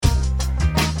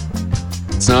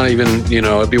It's not even,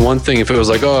 it'd be one thing if it was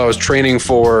like, oh, I was training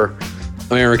for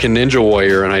American Ninja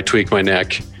Warrior and I tweaked my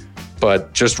neck.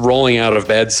 But just rolling out of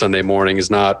bed Sunday morning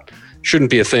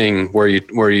shouldn't be a thing where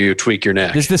you tweak your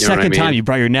neck. This is the second time you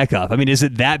brought your neck up. I mean, is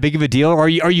it that big of a deal? Or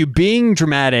are you being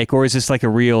dramatic, or is this like a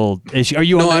real issue? Are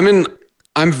you? No,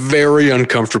 I'm very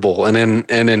uncomfortable and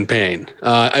in pain.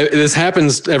 This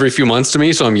happens every few months to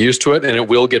me, so I'm used to it, and it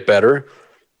will get better.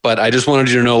 But I just wanted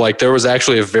you to know, like, there was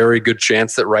actually a very good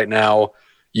chance that right now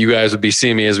you guys would be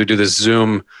seeing me as we do this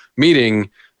Zoom meeting.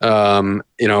 We're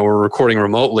recording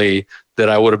remotely. That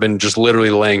I would have been just literally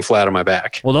laying flat on my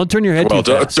back. Well, don't turn your head too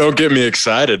fast. Don't get me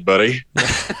excited, buddy.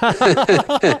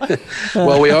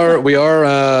 Well,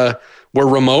 we're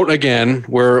remote again.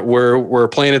 We're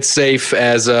playing it safe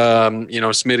as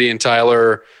Smitty and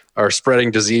Tyler are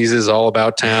spreading diseases all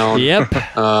about town. Yep.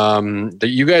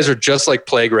 You guys are just like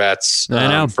plague rats. I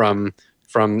know. From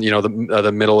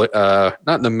the middle,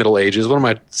 not the Middle Ages. What am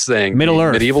I saying? Middle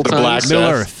Earth. Medieval times. Black Middle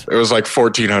Death. Earth. It was like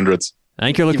 1400s. I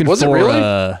think you're looking Was it for.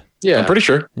 really? Yeah, I'm pretty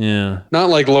sure. Yeah.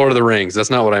 Not like Lord of the Rings. That's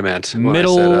not what I meant.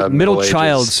 Middle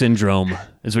child syndrome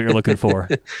is what you're looking for.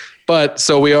 But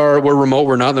so we're remote.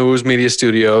 We're not in the Wooz Media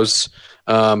Studios.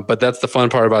 But that's the fun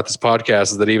part about this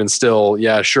podcast is that even still,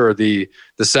 yeah, sure, the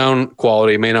sound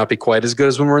quality may not be quite as good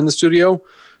as when we're in the studio.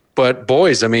 But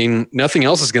boys, I mean, nothing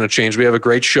else is going to change. We have a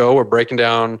great show. We're breaking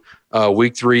down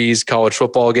week 3's college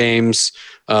football games.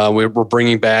 We're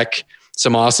bringing back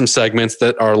some awesome segments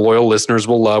that our loyal listeners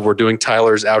will love. We're doing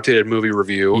Tyler's outdated movie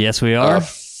review. Yes, we are.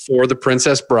 For The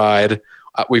Princess Bride.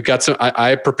 We've got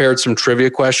I prepared some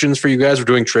trivia questions for you guys. We're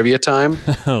doing trivia time.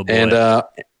 Oh, boy.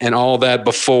 And all that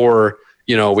before,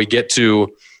 we get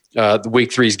to the week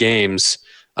 3's games.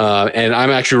 And I'm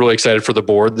actually really excited for the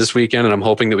board this weekend, and I'm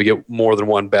hoping that we get more than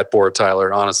one bet board,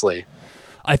 Tyler, honestly.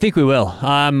 I think we will.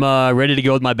 I'm ready to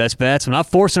go with my best bets. I'm not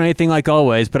forcing anything like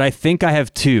always, but I think I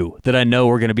have 2 that I know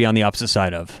we're going to be on the opposite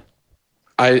side of.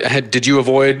 Did you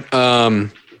avoid,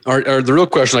 or the real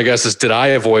question, I guess, is did I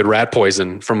avoid rat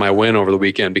poison from my win over the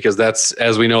weekend? Because that's,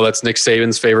 as we know, that's Nick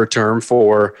Saban's favorite term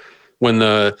for when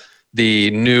the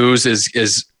news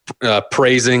is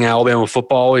praising Alabama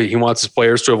football. He wants his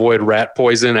players to avoid rat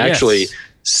poison. Actually, Yes.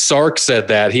 Sark said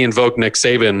that. He invoked Nick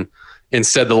Saban and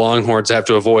said the Longhorns have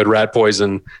to avoid rat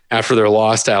poison after their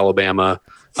loss to Alabama.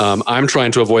 I'm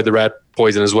trying to avoid the rat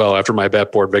poison as well after my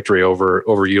bet board victory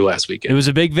over you last weekend. It was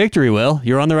a big victory, Will.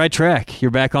 You're on the right track.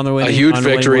 You're back on the way. A huge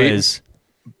victory. Ways.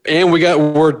 And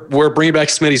we're bringing back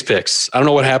Smitty's picks. I don't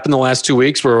know what happened the last 2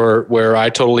 weeks where I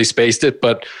totally spaced it,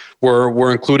 but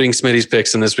we're including Smitty's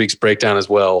picks in this week's breakdown as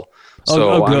well.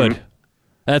 So good.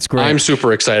 That's great. I'm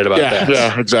super excited about that.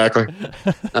 Yeah, exactly.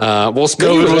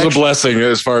 Smitty was a blessing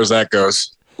as far as that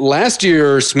goes. Last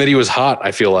year, Smitty was hot.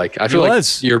 I feel like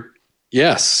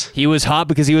yes. He was hot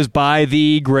because he was by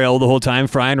the grill the whole time,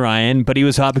 frying Ryan, but he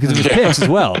was hot because of his picks as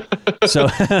well. So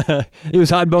he was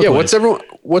hot in both ways.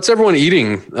 What's everyone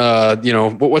eating?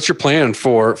 What's your plan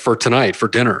for tonight for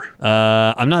dinner?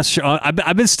 I'm not sure.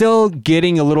 I've been still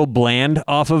getting a little bland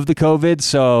off of the COVID,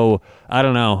 so I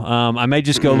don't know. I may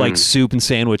just go like soup and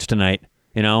sandwich tonight.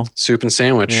 Soup and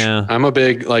sandwich. Yeah. I'm a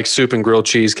big like soup and grilled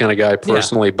cheese kind of guy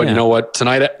personally, but you know what?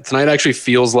 Tonight actually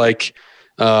feels like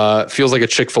a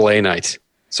Chick-fil-A night.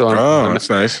 So that's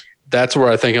nice. That's where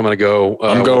I think I'm going to go.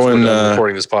 I'm going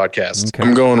recording this podcast. Okay.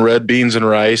 I'm going red beans and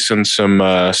rice and some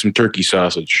turkey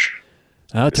sausage.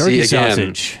 Turkey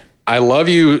sausage. I love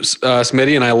you,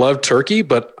 Smitty, and I love turkey,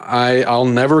 but I'll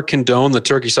never condone the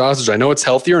turkey sausage. I know it's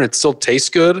healthier and it still tastes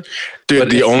good.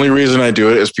 Dude, the only reason I do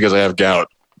it is because I have gout.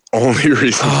 Only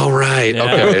reason. Oh, right.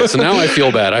 Yeah. Okay. So now I feel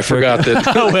bad. I forgot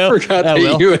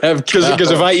that. You have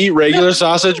because if I eat regular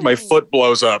sausage, my foot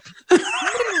blows up.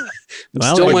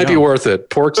 Still might be worth it.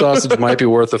 Pork sausage might be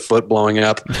worth a foot blowing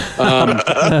up.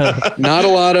 Not a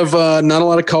lot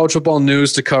of college football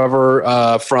news to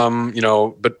cover from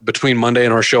between Monday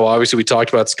and our show. Obviously, we talked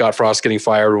about Scott Frost getting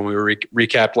fired when we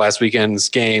recapped last weekend's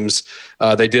games.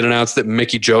 They did announce that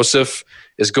Mickey Joseph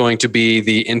is going to be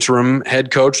the interim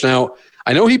head coach. Now,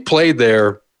 I know he played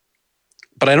there,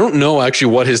 but I don't know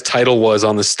actually what his title was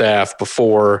on the staff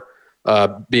before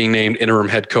being named interim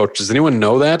head coach. Does anyone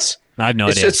know that? I have no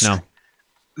idea. No.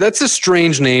 That's a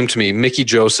strange name to me, Mickey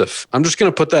Joseph. I'm just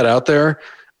going to put that out there.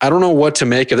 I don't know what to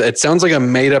make of it. It sounds like a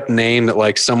made up name that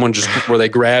like someone just where they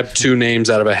grabbed 2 names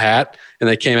out of a hat and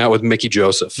they came out with Mickey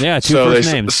Joseph. Yeah, 2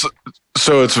 first names.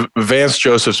 So it's Vance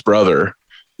Joseph's brother.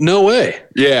 No way.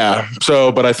 Yeah.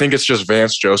 So, but I think it's just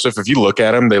Vance Joseph. If you look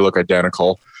at him, they look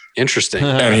identical. Interesting.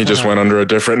 And he just went under a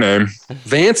different name.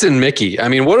 Vance and Mickey. I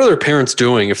mean, what are their parents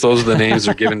doing if those are the names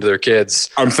they're given to their kids?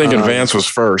 I'm thinking Vance was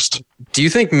first. Do you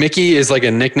think Mickey is like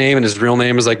a nickname and his real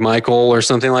name is like Michael or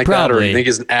something like that? Or do you think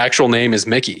his actual name is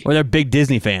Mickey? Or they're big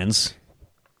Disney fans.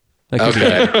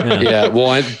 Okay. Yeah.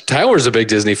 Well, Tyler's a big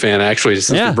Disney fan, actually, just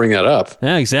to bring that up.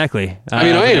 Yeah, exactly. I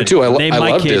mean, I am too. I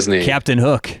love Disney. Captain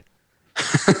Hook.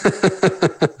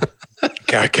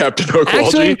 Captain Hook.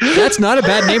 Actually, that's not a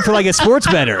bad name for like a sports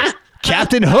bettor.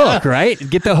 Captain Hook, right?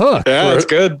 Get the hook. Yeah, that's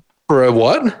good. For a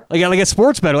what? Like a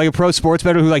sports bettor, like a pro sports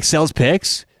bettor who like sells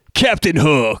picks. Captain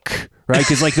Hook, right?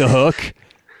 Because like the hook.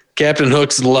 Captain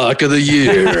Hook's luck of the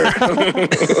year.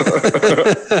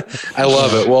 I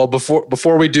love it. Well,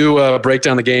 before we do break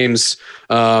down the games,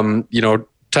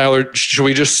 Tyler, should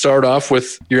we just start off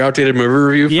with your outdated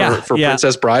movie review for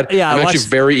Princess Bride? Yeah, I'm actually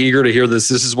very eager to hear this.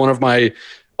 This is one of my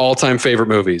all-time favorite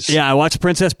movies. Yeah, I watched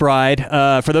Princess Bride.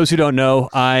 For those who don't know,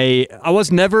 I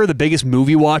was never the biggest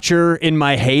movie watcher in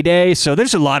my heyday, so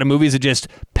there's a lot of movies that just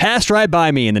passed right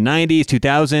by me in the 90s,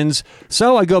 2000s.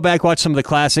 So I go back, watch some of the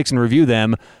classics, and review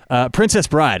them. Princess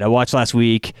Bride, I watched last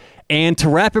week. And to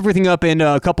wrap everything up in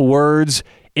a couple words,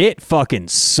 it fucking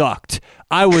sucked.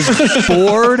 I was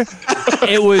bored.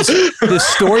 The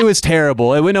story was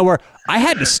terrible. It went nowhere. I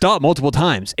had to stop multiple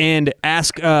times and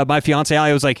ask my fiance,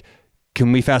 I was like,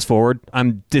 can we fast forward?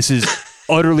 This is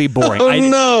utterly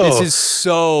boring. No. This is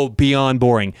so beyond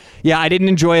boring. Yeah, I didn't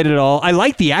enjoy it at all. I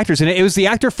liked the actors in it. It was the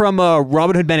actor from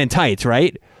Robin Hood Men in Tights,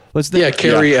 right?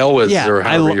 Cary Elwes, or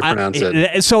however you pronounce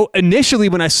it. So initially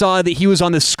when I saw that he was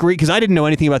on the screen, because I didn't know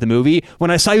anything about the movie,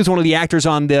 when I saw he was one of the actors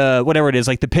on the, whatever it is,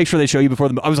 like the picture they show you before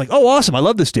I was like, oh, awesome, I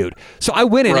love this dude. So I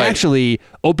went in actually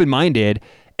open-minded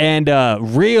and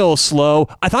real slow.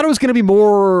 I thought it was going to be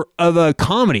more of a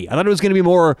comedy. I thought it was going to be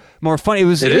more funny.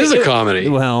 It is a comedy.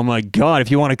 Well, oh my God,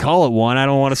 if you want to call it one, I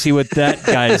don't want to see what that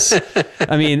guy's...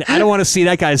 I mean, I don't want to see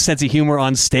that guy's sense of humor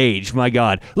on stage. My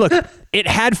God. Look, it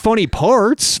had funny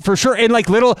parts, for sure. And like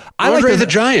little... Andre the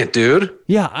Giant, dude.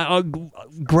 Yeah,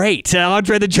 great.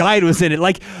 Andre the Giant was in it.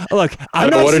 Like, look,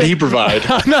 what did he provide?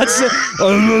 I'm not saying...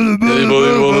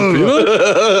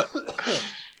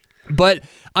 But...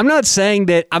 I'm not saying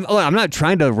that I'm not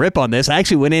trying to rip on this. I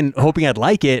actually went in hoping I'd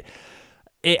like it.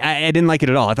 I didn't like it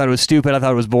at all. I thought it was stupid. I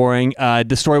thought it was boring.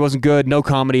 The story wasn't good. No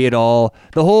comedy at all.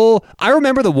 I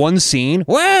remember the one scene.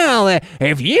 Well,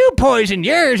 if you poison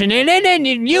yours and then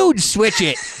you'd switch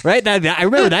it, right? I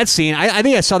remember that scene. I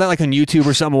think I saw that like on YouTube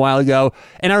or something a while ago,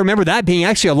 and I remember that being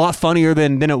actually a lot funnier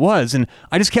than it was. And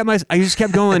I just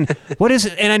kept going. What is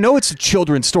it? And I know it's a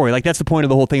children's story. Like that's the point of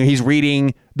the whole thing. He's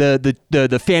reading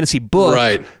the fantasy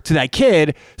book to that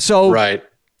kid. So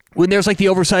when there's like the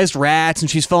oversized rats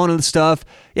and she's falling into stuff,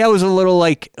 it was a little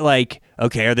like,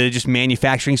 okay, are they just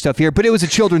manufacturing stuff here? But it was a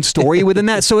children's story within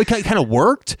that, so it kind of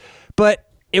worked, but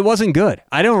it wasn't good.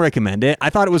 I don't recommend it. I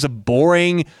thought it was a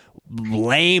boring,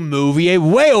 lame movie,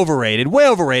 way overrated.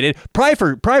 Probably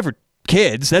for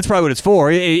kids. That's probably what it's for.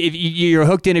 If you're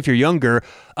hooked in if you're younger.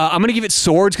 I'm going to give it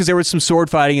swords because there was some sword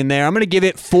fighting in there. I'm going to give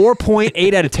it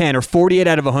 4.8 out of 10 or 48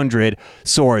 out of 100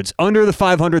 swords. Under the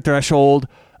 500 threshold.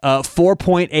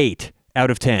 4.8 out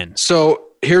of 10. So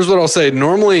here's what I'll say.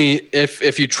 Normally,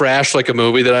 if you trash like a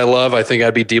movie that I love, I think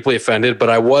I'd be deeply offended. But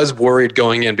I was worried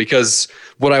going in because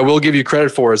what I will give you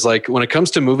credit for is like when it comes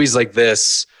to movies like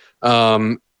this,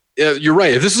 you're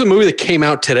right. If this is a movie that came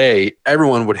out today,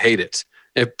 everyone would hate it.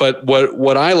 But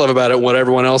what I love about it, what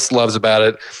everyone else loves about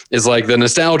it, is like the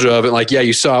nostalgia of it. Like, yeah,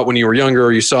 you saw it when you were younger,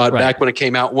 or you saw it back when it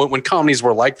came out, when comedies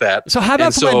were like that. So how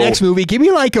about for my next movie? Give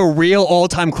me like a real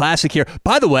all-time classic here.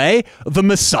 By the way, the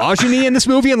misogyny in this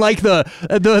movie and like are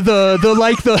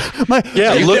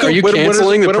you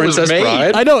canceling The Princess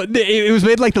Bride? I know it was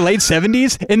made like the late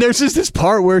 70s, and there's just this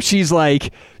part where she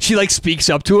speaks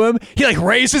up to him. He like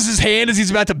raises his hand as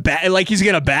he's about to like he's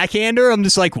gonna backhand her. I'm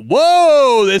just like,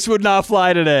 whoa, this would not fly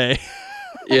today.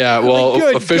 Yeah,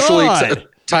 well, officially,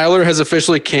 Tyler has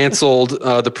officially canceled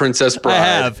The Princess Bride. I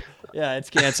have. Yeah,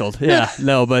 it's canceled. Yeah,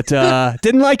 no, but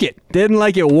didn't like it. Didn't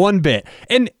like it one bit.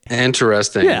 And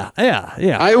interesting. Yeah.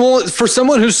 For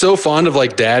someone who's so fond of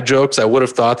like dad jokes, I would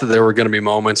have thought that there were going to be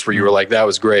moments where you were like, "That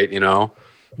was great," you know.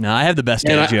 No, I have the best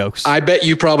dad jokes. I bet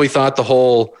you probably thought the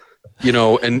whole,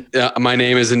 and my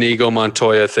name is Inigo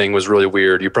Montoya thing was really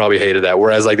weird. You probably hated that.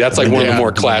 Whereas like that's like one of the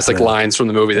more classic lines from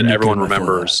the movie that everyone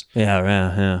remembers.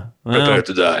 Yeah. Prepare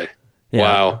to die. Yeah.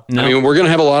 Wow. No. I mean, we're going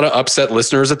to have a lot of upset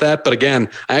listeners at that, but again,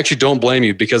 I actually don't blame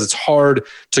you because it's hard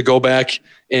to go back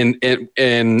and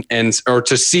or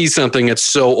to see something that's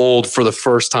so old for the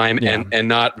first time and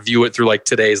not view it through like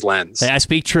today's lens. Hey, I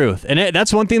speak truth. And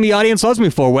that's one thing the audience loves me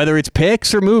for, whether it's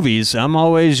picks or movies. I'm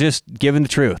always just giving the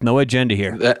truth. No agenda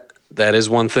here. That is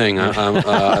one thing. I'm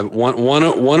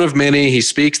one of many. He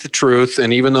speaks the truth,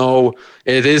 and even though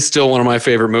it is still one of my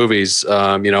favorite movies,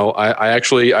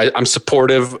 I'm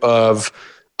supportive of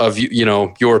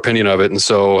your opinion of it. And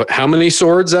so, how many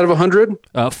swords out of 100?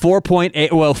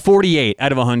 4.8. Well, 48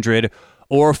 out of 100,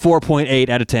 or 4.8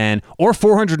 out of 10, or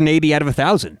 480 out of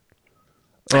 1,000.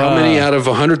 How many out of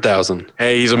 100,000?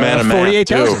 Hey, he's a man of math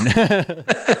too.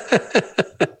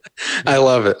 I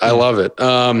love it.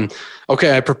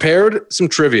 Okay, I prepared some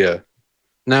trivia.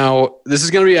 Now, this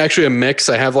is going to be actually a mix.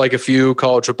 I have like a few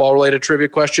college football related trivia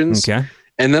questions. Okay.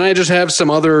 And then I just have some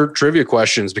other trivia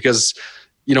questions because,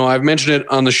 I've mentioned it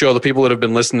on the show. The people that have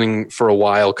been listening for a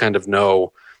while kind of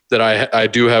know that I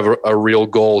do have a real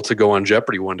goal to go on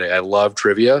Jeopardy one day. I love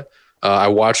trivia. I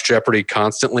watch Jeopardy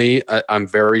constantly. I'm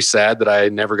very sad that I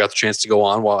never got the chance to go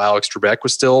on while Alex Trebek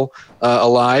was still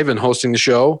alive and hosting the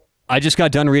show. I just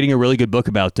got done reading a really good book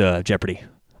about Jeopardy.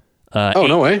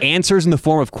 No way. Answers in the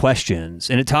form of questions.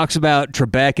 And it talks about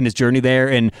Trebek and his journey there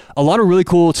and a lot of really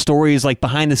cool stories like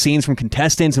behind the scenes from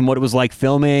contestants and what it was like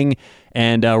filming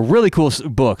and a really cool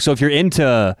book. So if you're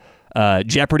into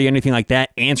Jeopardy or anything like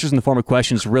that, Answers in the Form of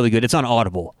Questions is really good. It's on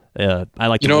Audible. I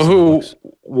like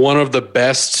one of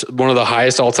the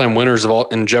highest all-time winners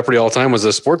in Jeopardy all time was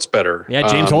a sports bettor. Yeah,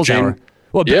 James Holzhauer.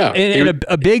 Well, yeah, and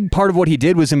a big part of what he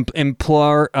did was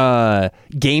employ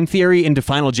game theory into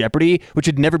Final Jeopardy, which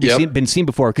had never been seen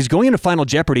before. Because going into Final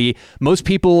Jeopardy, most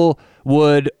people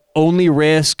would only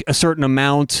risk a certain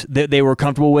amount that they were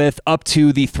comfortable with up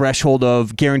to the threshold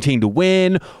of guaranteeing to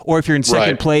win, or if you're in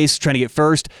second place trying to get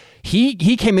first.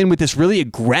 He came in with this really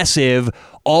aggressive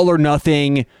all or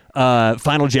nothing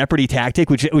Final Jeopardy tactic,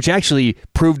 which actually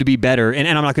proved to be better. And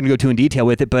I'm not going to go too in detail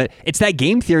with it, but it's that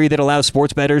game theory that allows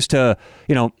sports bettors to,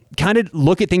 kind of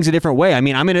look at things a different way. I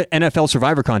mean, I'm in an NFL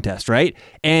Survivor contest, right?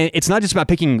 And it's not just about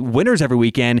picking winners every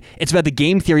weekend. It's about the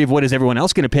game theory of what is everyone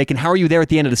else going to pick and how are you there at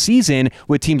the end of the season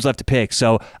with teams left to pick.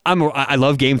 So I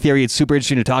love game theory. It's super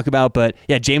interesting to talk about. But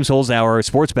yeah, James Holzhauer,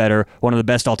 sports bettor, one of the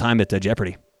best all time at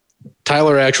Jeopardy.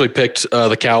 Tyler actually picked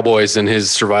the Cowboys in his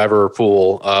Survivor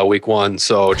pool week 1.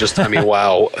 So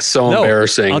wow, so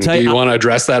embarrassing. Do you want to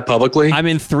address that publicly? I'm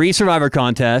in 3 Survivor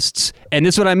contests, and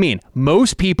this is what I mean.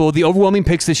 Most people, the overwhelming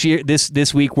picks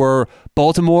this week were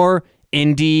Baltimore,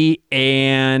 Indy,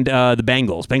 and the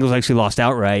Bengals. Bengals actually lost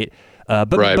outright. But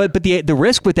the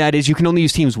risk with that is you can only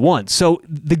use teams once. So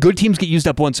the good teams get used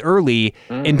up once early,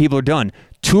 and people are done.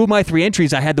 2 of my 3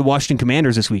 entries, I had the Washington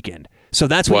Commanders this weekend. So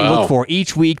that's what you look for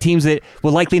each week. Teams that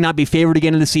will likely not be favored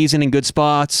again in the season in good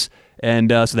spots.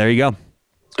 And so there you go.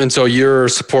 And so you're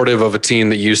supportive of a team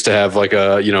that used to have like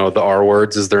the R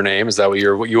words as their name. Is that what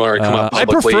you want to come up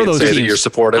publicly and say that you're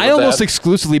supportive of that? I almost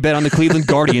exclusively bet on the Cleveland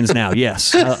Guardians now.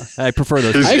 Yes. I prefer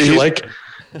those.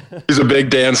 He's a big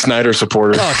Dan Snyder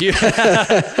supporter. Oh,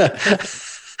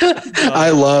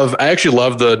 I actually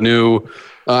love the new.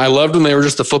 I loved when they were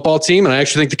just a football team, and I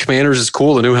actually think the Commanders is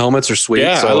cool. The new helmets are sweet.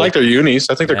 Yeah, so I like their unis.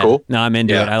 I think they're cool. No, I'm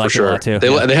into it. I like it a lot too.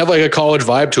 They have like a college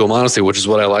vibe to them, honestly, which is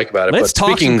what I like about it. Let's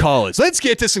talk some college. Let's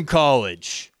get to some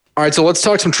college. All right, so let's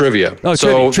talk some trivia.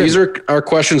 Trivia. These are our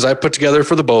questions I put together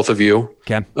for the both of you.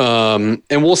 Okay.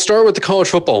 And we'll start with the college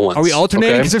football ones. Are we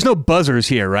alternating? Because there's no buzzers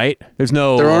here, right?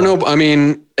 There are no. I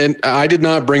mean, and I did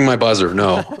not bring my buzzer.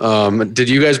 No. Did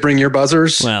you guys bring your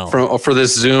buzzers for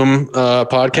this Zoom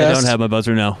podcast? I don't have my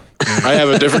buzzer. No. I have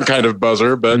a different kind of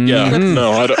buzzer, but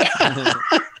no, I don't.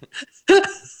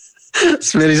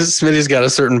 Smitty's got a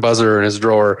certain buzzer in his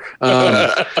drawer.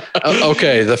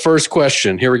 Okay, the first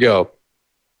question. Here we go.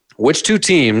 Which 2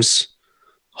 teams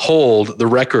hold the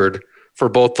record for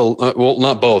both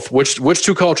not both. Which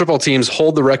 2 college football teams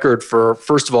hold the record for,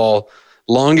 first of all,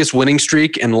 longest winning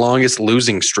streak and longest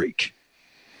losing streak?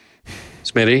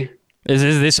 Smitty? Is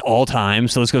this all time?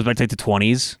 So this goes back to the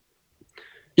 20s?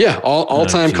 Yeah, all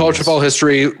time college football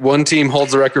history. One team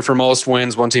holds the record for most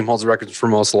wins. One team holds the record for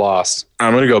most loss.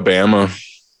 I'm going to go Bama.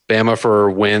 Bama for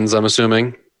wins, I'm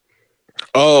assuming.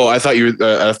 Oh, I thought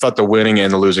I thought the winning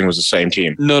and the losing was the same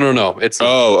team. No. It's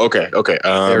okay.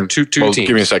 They're two teams. Give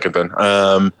me a second then.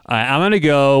 I'm gonna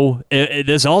go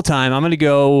this all time. I'm gonna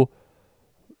go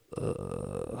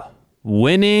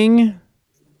winning.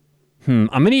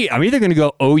 I'm either gonna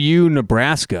go OU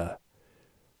Nebraska.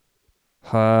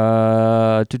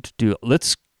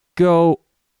 Let's go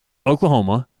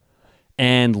Oklahoma,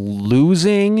 and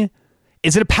losing.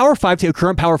 Is it a Power 5 team, a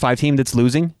current Power 5 team that's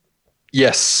losing?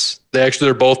 Yes.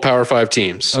 They're both Power 5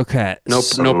 teams. Okay. No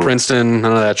Princeton,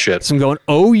 none of that shit. So I'm going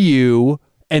OU,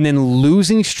 and then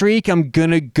losing streak, I'm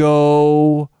going to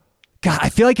go... God, I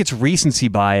feel like it's recency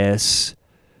bias.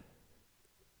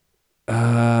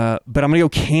 But I'm going to go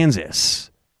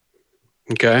Kansas.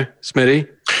 Okay. Smitty?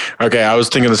 Okay, I was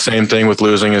thinking the same thing with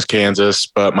losing as Kansas,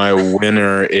 but my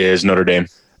winner is Notre Dame.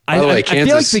 By the way,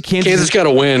 Kansas got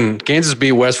to win. Kansas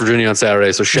beat West Virginia on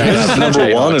Saturday, so shout out to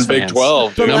number one in Big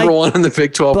 12. Number one in the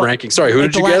Big 12 ranking. Sorry, who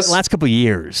did you guess? Last couple of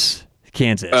years,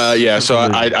 Kansas. Yeah, so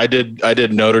I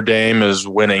did Notre Dame as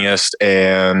winningest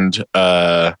and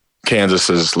Kansas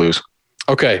as lose.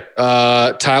 Okay,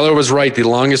 Tyler was right. The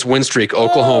longest win streak,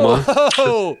 Oklahoma,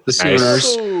 the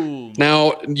Sooners. Nice.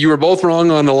 Now you were both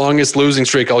wrong on the longest losing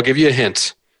streak. I'll give you a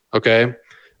hint. Okay,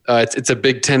 it's a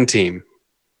Big 10 team.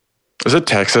 Is it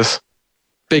Texas?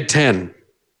 Big 10.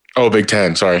 Oh, Big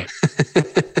 10. Sorry.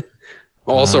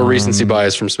 Also, recency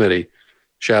bias from Smitty.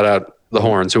 Shout out the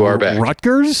Horns, who are back.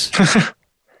 Rutgers?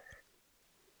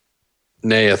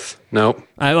 Naeth. Nope.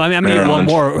 I'm gonna need one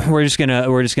more. We're just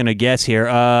gonna guess here.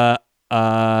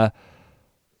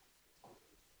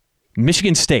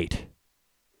 Michigan State.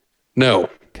 No.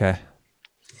 Okay.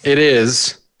 It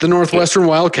is the Northwestern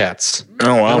Wildcats.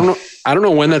 Oh wow. I don't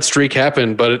know when that streak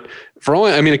happened, but it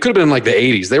could have been like the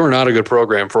 80s. They were not a good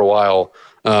program for a while.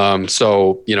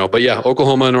 But yeah,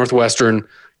 Oklahoma and Northwestern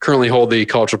currently hold the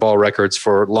college football records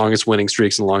for longest winning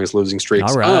streaks and longest losing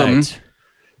streaks. All right.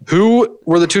 Who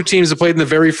were the two teams that played in the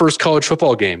very first college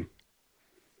football game?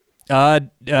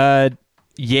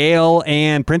 Yale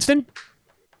and Princeton.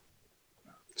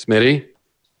 Smitty?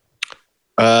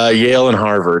 Yale and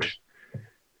Harvard.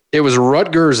 It was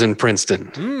Rutgers and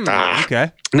Princeton.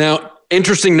 Okay. Now,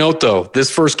 interesting note though, this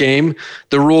first game,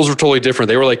 the rules were totally different.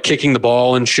 They were like kicking the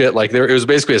ball and shit. Like it was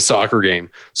basically a soccer game.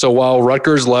 So while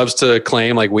Rutgers loves to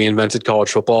claim like we invented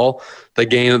college football, the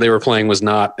game that they were playing was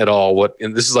not at all what.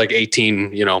 And this is like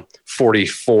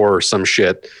 1844 or some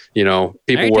shit. People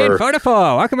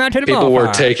 1844. Welcome out to the people were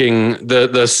taking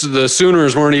the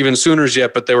Sooners weren't even Sooners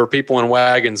yet, but there were people in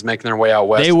wagons making their way out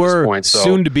west. They were at this point, so.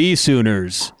 soon to be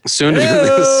Sooners. Soon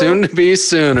to be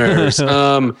Sooners.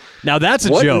 Now that's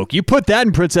a joke. You put that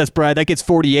in Princess Bride, that gets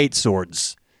 48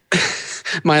 swords.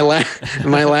 My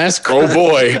last. Oh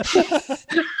boy.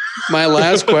 My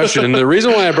last question, and the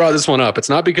reason why I brought this one up, it's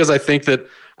not because I think that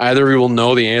either of you will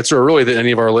know the answer, or really that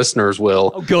any of our listeners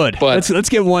will. Oh, good. But let's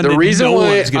get one. The reason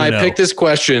why I picked this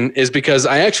question is because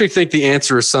I actually think the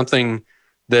answer is something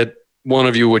that one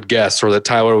of you would guess, or that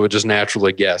Tyler would just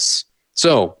naturally guess.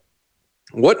 So,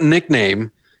 what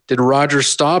nickname did Roger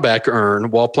Staubach earn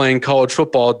while playing college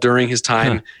football during his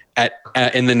time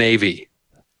in the Navy?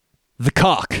 The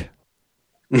Cock.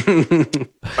 Think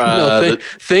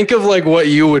of like what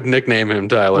you would nickname him,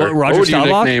 Tyler. Roger what would Staubach?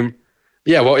 you nickname?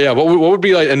 Yeah, well, yeah. What would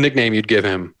be like a nickname you'd give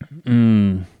him?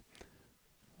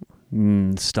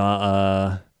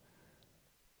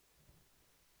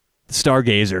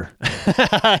 Stargazer.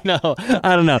 No,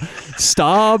 I don't know.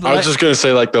 Staub. I was just gonna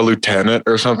say like the lieutenant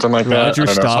or something like that. Roger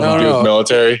Staubach. No.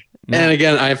 Military. And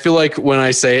again, I feel like when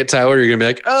I say it, Tyler, you're gonna be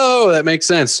like, "Oh, that makes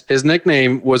sense." His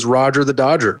nickname was Roger the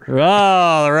Dodger.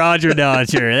 Oh, Roger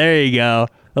Dodger. There you go.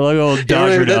 A little old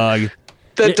Dodger dog.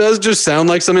 That does just sound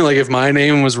like something like if my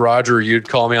name was Roger, you'd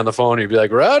call me on the phone. You'd be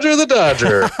like, Roger the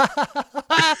Dodger.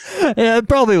 Yeah, it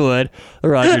probably would.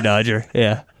 Roger Dodger.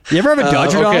 Yeah. You ever have a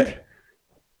Dodger dog?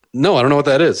 No, I don't know what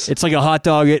that is. It's like a hot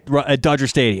dog at Dodger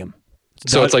Stadium.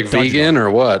 So it's like vegan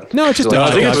or what? No, it's just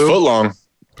I think it's foot long.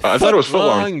 I thought it was foot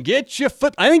long. Get your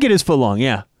foot. I think it is foot long.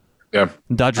 Yeah. Yeah.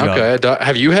 Dodger dog. Okay.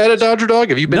 Have you had a Dodger dog?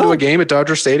 Have you been to a game at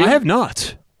Dodger Stadium? I have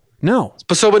not. No.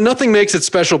 But nothing makes it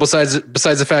special besides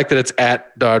the fact that it's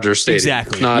at Dodger Stadium.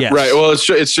 Exactly. Yes. Right. Well,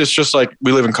 it's just like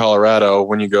we live in Colorado.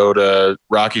 When you go to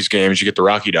Rockies games, you get the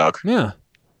Rocky Dog. Yeah.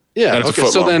 Yeah. Okay.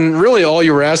 So then, really, all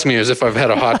you were asking me is if I've had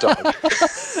a hot dog.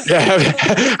 Yeah.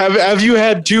 Have you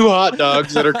had two hot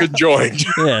dogs that are conjoined?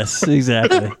 Yes.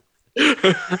 Exactly.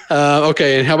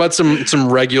 Okay. And how about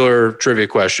some regular trivia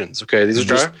questions? Okay. These are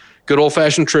just good old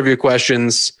fashioned trivia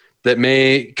questions that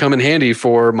may come in handy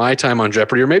for my time on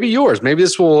Jeopardy, or maybe yours. Maybe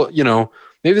this will,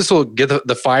 get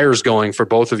the fires going for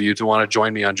both of you to want to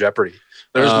join me on Jeopardy.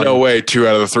 There's no way 2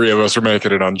 out of the 3 of us are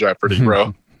making it on Jeopardy,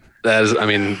 bro.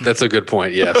 That's a good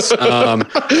point. Yes.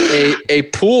 A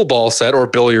pool ball set, or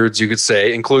billiards, you could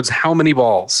say, includes how many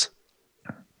balls?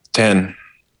 10.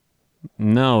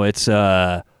 No, it's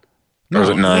or is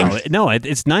it 9? No,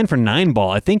 it's 9 for 9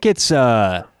 ball. I think it's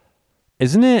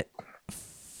isn't it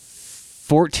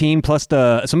 14 plus so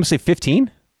I'm gonna say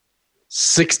 15?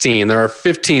 16. There are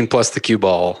 15 plus the cue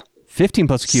ball. 15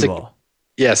 plus the cue ball.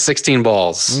 Yeah, 16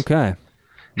 balls. Okay.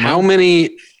 How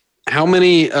many,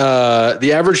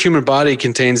 the average human body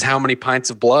contains how many pints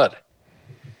of blood?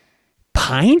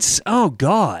 Pints? Oh,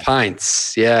 God.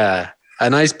 Pints. Yeah.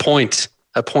 A nice point.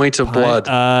 A point of blood.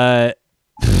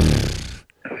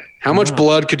 How much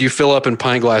blood could you fill up in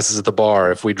pint glasses at the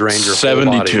bar if we drained your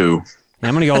 72. whole body?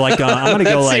 I'm going to go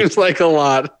like, Seems like a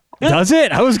lot. Does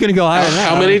it? I was going to go higher than that.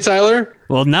 How many, Tyler?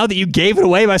 Well, now that you gave it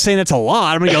away by saying that's a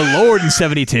lot, I'm going to go lower than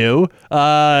 72.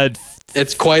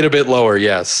 It's quite a bit lower,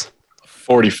 yes.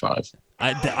 45.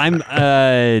 I'm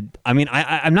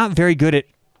not very good at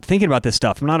thinking about this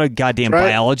stuff. I'm not a goddamn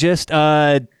biologist.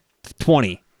 20.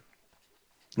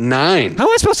 9. How am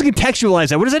I supposed to contextualize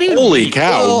that? What does that even Holy mean?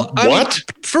 cow. Well, I what? mean,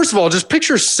 first of all, just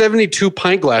picture 72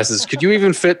 pint glasses. Could you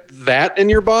even fit that in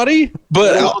your body?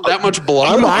 But that much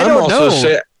blood?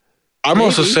 I'm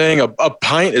also saying a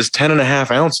pint is 10 and a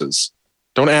half ounces.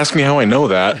 Don't ask me how I know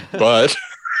that, but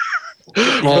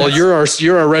well, you're our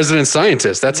resident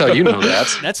scientist. That's how you know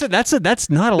that. That's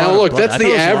not a lot. Now look, of blood. that's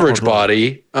the average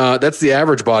body. That's the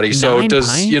average body. So 9 does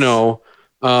pints?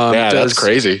 that's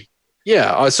crazy.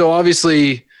 Yeah. So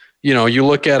obviously, you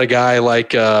look at a guy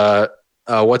like Brett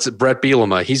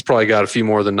Bielema. He's probably got a few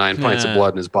more than 9 pints of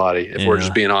blood in his body. If we're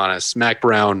just being honest, Mac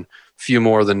Brown, few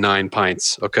more than 9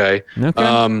 pints. Okay.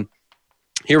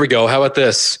 Here we go. How about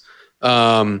this?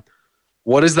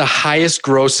 What is the highest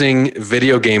grossing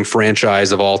video game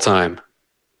franchise of all time?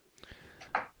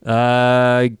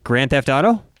 Grand Theft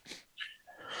Auto?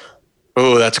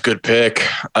 Oh, that's a good pick.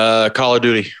 Call of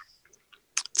Duty.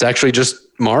 It's actually just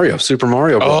Super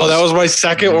Mario Bros. Oh, that was my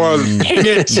second one. Dang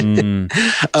it. See,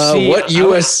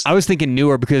 I was thinking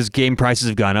newer because game prices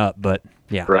have gone up, but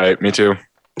yeah. Right, me too.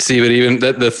 See, but even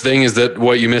the thing is that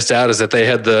what you missed out is that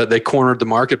they cornered the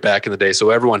market back in the day,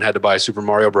 so everyone had to buy Super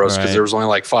Mario Bros. Because there was only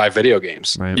like 5 video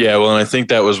games. Right. Yeah, well, and I think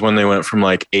that was when they went from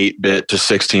like 8-bit to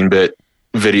 16-bit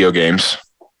video games.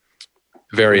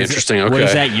 Very interesting. Okay. What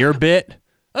is that, your bit?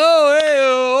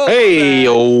 Hey,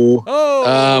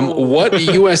 what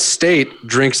U.S. state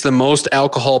drinks the most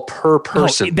alcohol per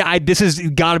person? This has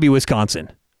got to be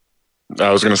Wisconsin. I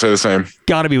was going to say the same.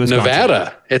 Got to be Wisconsin.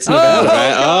 Nevada. It's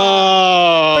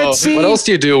Nevada. But see, what else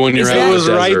do you do when you're out in the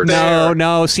desert? right there.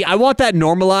 No. See, I want that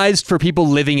normalized for people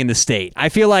living in the state. I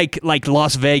feel like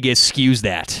Las Vegas skews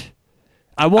that.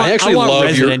 I want love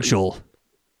residential.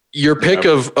 Your pick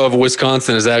of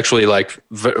Wisconsin is actually like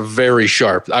very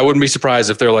sharp. I wouldn't be surprised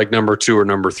if they're like number 2 or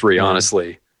number 3,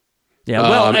 honestly. Yeah,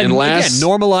 well, and again,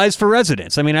 normalized for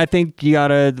residents. I mean, I think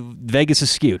Vegas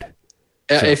is skewed.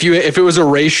 So. If it was a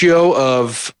ratio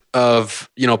of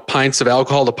pints of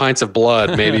alcohol to pints of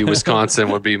blood, maybe Wisconsin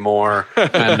would be more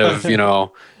kind of in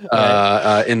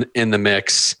the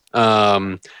mix.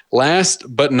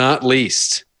 Last but not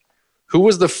least, who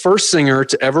was the first singer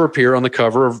to ever appear on the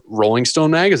cover of Rolling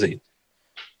Stone magazine?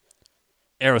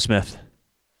 Aerosmith.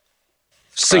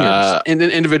 Singers,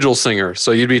 individual singer.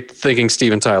 So you'd be thinking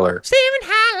Steven Tyler.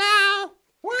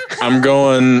 I'm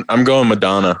going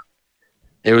Madonna.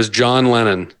 It was John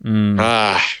Lennon.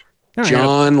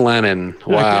 John Lennon. Wow.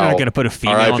 You're not going to put a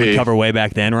female on the cover way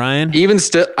back then, Ryan. Even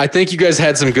still, I think you guys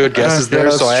had some good guesses there.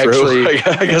 So I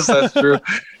guess that's true.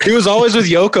 He was always with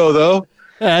Yoko, though.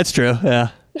 Yeah, that's true. Yeah.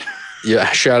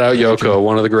 Yeah. Shout out Yoko,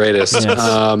 one of the greatest.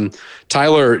 Yes.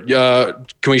 Tyler,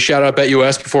 can we shout out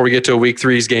BetUS before we get to Week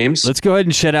 3's games? Let's go ahead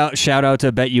and shout out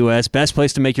to BetUS. Best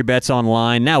place to make your bets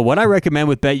online. Now, what I recommend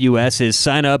with BetUS is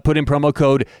sign up, put in promo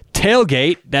code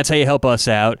TAILGATE. That's how you help us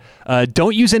out.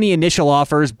 Don't use any initial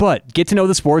offers, but get to know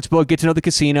the sportsbook, get to know the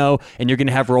casino, and you're going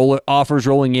to have offers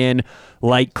rolling in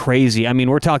like crazy. I mean,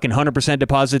 we're talking 100%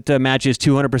 deposit matches,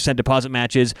 200% deposit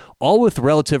matches, all with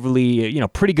relatively,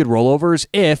 pretty good rollovers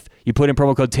if you put in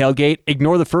promo code TAILGATE,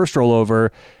 ignore the first rollover,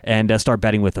 and start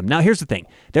betting with them. Now, here's the thing.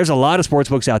 There's a lot of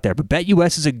sportsbooks out there, but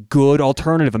BetUS is a good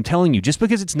alternative. I'm telling you, just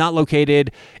because it's not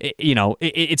located,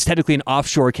 it's technically an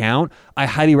offshore account, I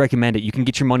highly recommend it. You can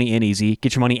get your money in easy,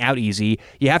 get your money out easy.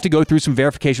 You have to go through some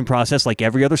verification process like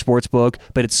every other sportsbook,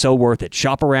 but it's so worth it.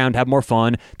 Shop around, have more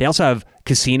fun. They also have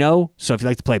casino, so if you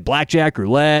like to play blackjack,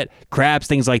 roulette, craps,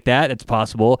 things like that, that's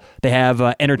possible. They have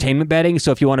entertainment betting,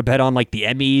 so if you want to bet on like the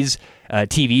Emmys,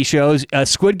 TV shows,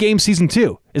 Squid Game Season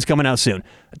 2 is coming out soon.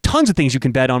 Tons of things you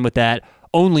can bet on with that,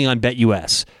 only on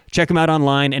BetUS. Check them out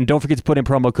online, and don't forget to put in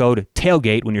promo code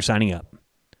TAILGATE when you're signing up.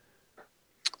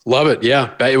 Love it.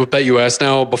 Yeah. BetUS.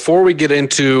 Now, before we get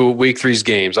into Week 3's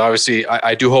games, obviously,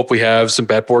 I do hope we have some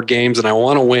bet board games, and I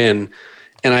want to win.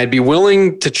 And I'd be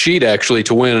willing to cheat, actually,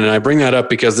 to win. And I bring that up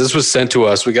because this was sent to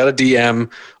us. We got a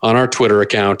DM on our Twitter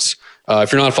account.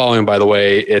 If you're not following, by the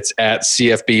way, it's at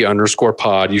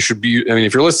CFB_pod. You should be,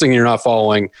 if you're listening and you're not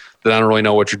following, then I don't really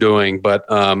know what you're doing. But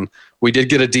we did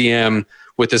get a DM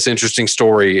with this interesting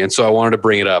story. And so I wanted to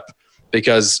bring it up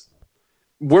because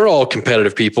we're all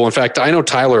competitive people. In fact, I know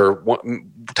Tyler's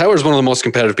one of the most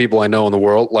competitive people I know in the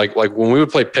world. Like when we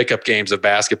would play pickup games of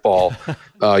basketball,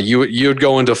 you'd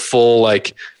go into full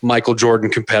like Michael Jordan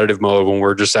competitive mode when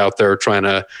we're just out there trying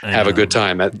to have a good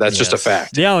time. That's just a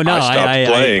fact. No,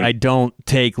 I don't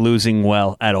take losing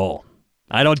well at all.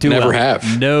 I don't do Never well.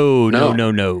 have.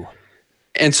 No.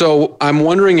 And so I'm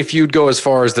wondering if you'd go as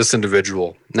far as this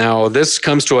individual. Now, this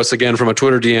comes to us again from a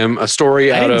Twitter DM, a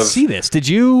story I didn't see this. Did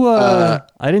you? I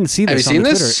didn't see this. Have you seen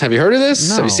this? Have you heard of this?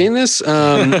 No. Have you seen this?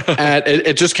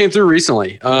 It just came through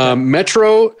recently.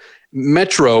 Metro,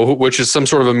 which is some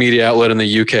sort of a media outlet in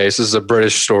the UK. This is a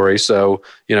British story. So,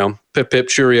 pip,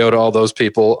 cheerio to all those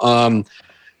people.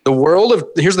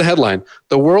 Here's the headline.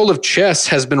 The world of chess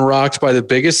has been rocked by the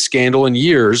biggest scandal in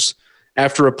years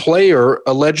after a player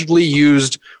allegedly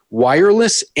used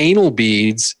wireless anal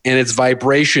beads and its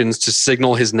vibrations to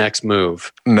signal his next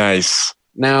move. Nice.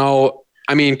 Now,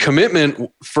 I mean, commitment,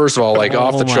 first of all,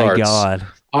 off the charts. God.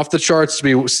 Off the charts to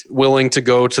be willing to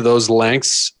go to those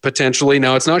lengths potentially.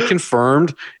 Now, it's not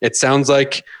confirmed. It sounds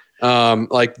like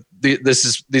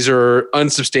these are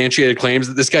unsubstantiated claims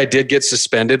that this guy did get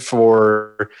suspended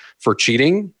for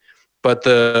cheating. But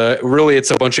it's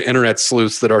a bunch of internet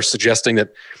sleuths that are suggesting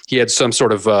that he had some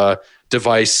sort of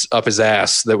device up his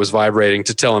ass that was vibrating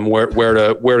to tell him where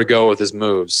to go with his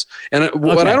moves. And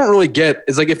what I don't really get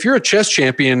is if you're a chess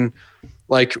champion,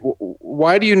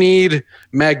 why do you need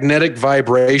magnetic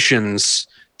vibrations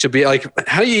to be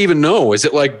how do you even know? Is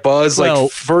it buzz?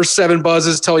 First 7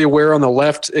 buzzes tell you where on the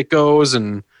left it goes,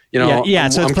 and yeah.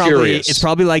 So I'm curious. It's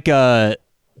probably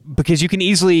because you can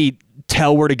easily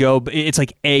tell where to go. It's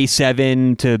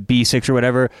A7 to B6 or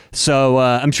whatever. So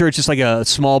I'm sure it's just a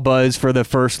small buzz for the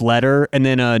first letter and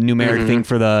then a numeric thing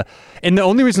for the. And the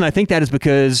only reason I think that is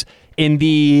because in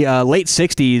the late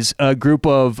 60s, a group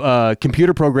of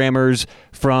computer programmers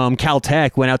from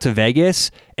Caltech went out to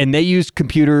Vegas and they used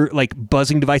computer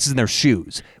buzzing devices in their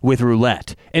shoes with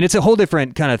roulette. And it's a whole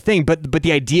different kind of thing. But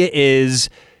the idea is,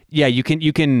 yeah, you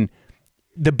can.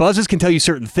 The buzzes can tell you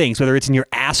certain things, whether it's in your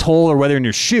asshole or whether in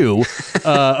your shoe,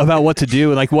 about what to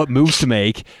do and what moves to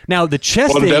make. Now, the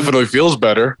chess thing definitely feels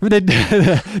better.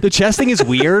 The chess thing is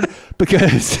weird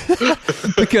because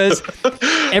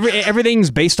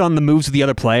everything's based on the moves of the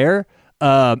other player,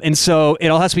 and so it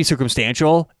all has to be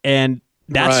circumstantial, and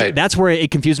that's where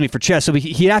it confused me for chess. So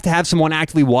he'd have to have someone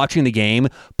actively watching the game,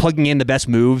 plugging in the best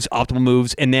moves, optimal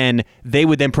moves, and then they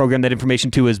would then program that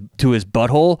information to his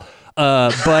butthole.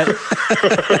 But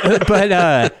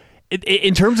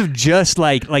in terms of just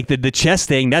the chess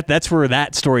thing, that's where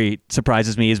that story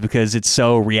surprises me, is because it's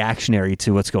so reactionary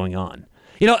to what's going on.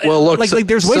 Well, look,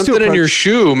 there's ways something in your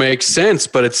shoe makes sense,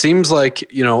 but it seems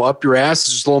up your ass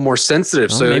is just a little more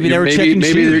sensitive. So maybe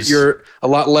you're a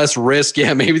lot less risk.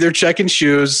 Yeah, maybe they're checking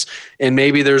shoes, and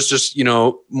maybe there's just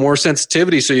more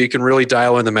sensitivity, so you can really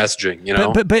dial in the messaging.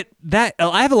 But that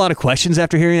I have a lot of questions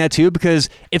after hearing that too, because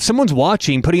if someone's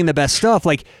watching, putting in the best stuff,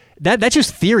 that's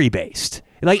just theory based.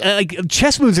 Like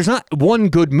chess moves, there's not one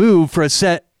good move for a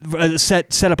set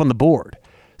up on the board.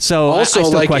 So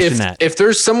also, I question that. If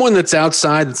there's someone that's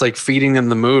outside that's feeding them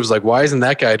the moves, why isn't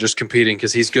that guy just competing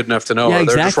because he's good enough to know? Yeah,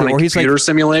 They're just running computer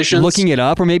simulations, looking it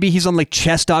up, or maybe he's on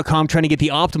chess.com trying to get the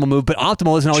optimal move, but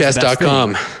optimal isn't always the best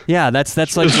chess.com. thing. Yeah, that's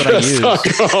what I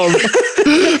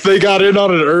use. They got in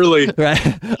on it early, right?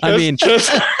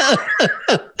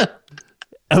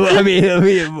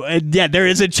 Yeah, there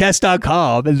is a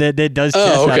chess.com that does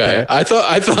chess. Oh, okay. Out there.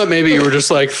 I thought maybe you were just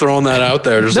throwing that out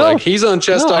there. He's on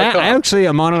chess.com. I actually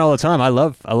am on it all the time. I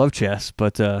love chess,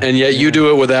 but and yet you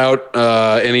do it without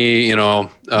any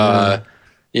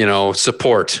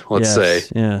support. Let's say.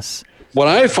 Yes. What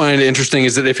I find interesting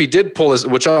is that if he did pull this,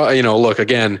 which look,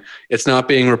 again, it's not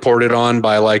being reported on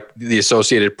by the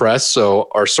Associated Press, so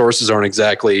our sources aren't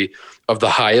exactly of the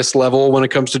highest level when it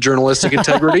comes to journalistic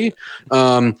integrity.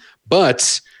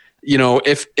 But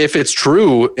if it's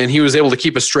true and he was able to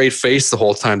keep a straight face the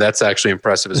whole time, that's actually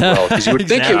impressive as well. Because you would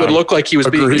think it would look like he was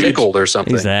being tickled or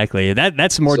something. Exactly.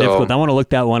 That's more difficult. I want to look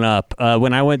that one up.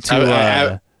 When I went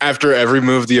to after every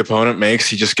move the opponent makes,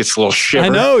 he just gets a little shiver. I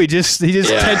know. He just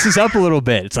tenses up a little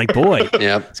bit. It's boy,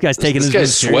 this guy's taking this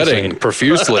guy's sweating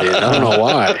profusely. I don't know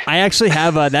why. I actually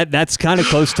have that's kind of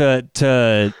close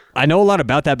to. I know a lot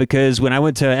about that because when I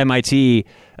went to MIT,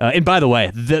 and by the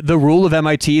way, the rule of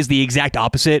MIT is the exact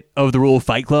opposite of the rule of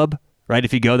Fight Club. Right?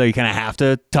 If you go there, you kind of have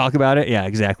to talk about it. Yeah,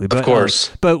 exactly. But, of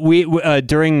course. But we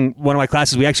during one of my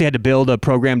classes, we actually had to build a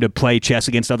program to play chess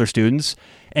against other students.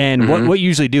 And what you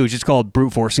usually do is just called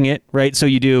brute forcing it, right? So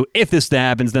you do, if this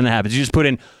happens, then that happens. You just put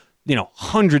in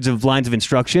hundreds of lines of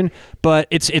instruction. But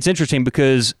it's interesting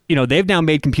because they've now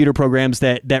made computer programs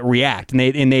that react and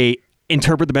they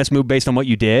interpret the best move based on what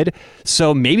you did.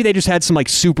 So maybe they just had some like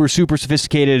super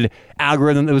sophisticated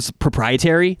algorithm that was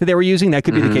proprietary that they were using. That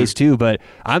could be the case too, but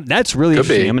that's really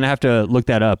interesting. I'm going to have to look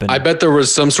that up. And I bet there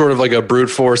was some sort of like a brute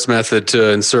force method to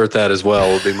insert that as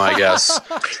well, would be my guess.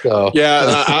 So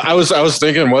yeah, I was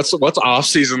thinking what's off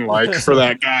season like for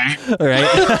that guy. All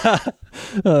right.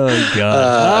 Oh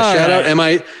god.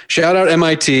 Shout out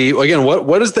MIT. Again,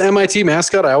 what is the MIT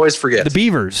mascot? I always forget. The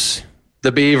Beavers.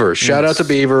 The Beavers. Shout out to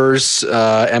Beavers.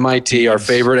 MIT, our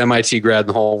favorite MIT grad in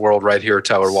the whole world, right here,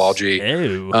 Tyler Walgie.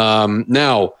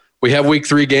 Now we have week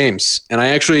 3 games, and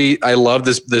I love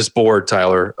this board,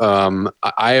 Tyler.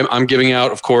 I'm giving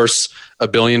out, of course, a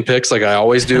billion picks like I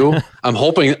always do. I'm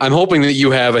hoping that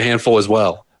you have a handful as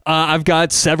well. I've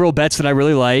got several bets that I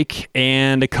really like,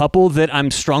 and a couple that I'm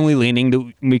strongly leaning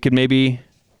that we could maybe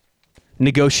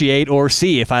negotiate or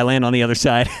see if I land on the other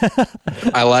side.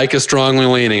 I like a strongly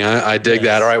leaning. I dig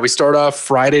that. All right, we start off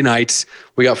Friday night.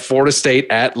 We got Florida State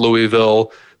at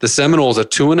Louisville. The Seminoles, a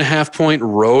 2.5-point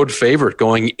road favorite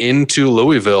going into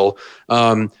Louisville.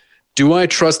 Do I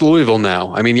trust Louisville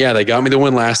now? I mean, yeah, they got me the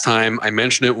win last time. I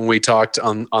mentioned it when we talked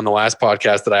on the last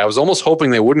podcast that I was almost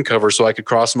hoping they wouldn't cover so I could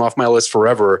cross them off my list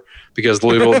forever because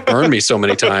Louisville burned me so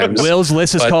many times. Will's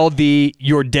list is called the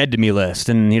 "You're Dead to Me" list,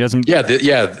 and he doesn't.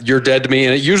 Yeah, you're dead to me,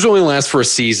 and it usually only lasts for a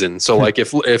season. So, like,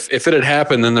 if it had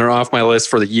happened, then they're off my list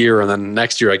for the year, and then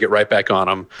next year I get right back on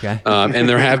them. Okay. And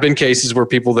there have been cases where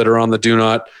people that are on the do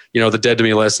not, the dead to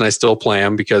me list, and I still play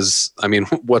them because, I mean,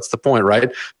 what's the point,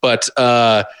 right? But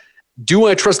do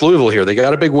I trust Louisville here? They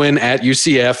got a big win at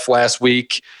UCF last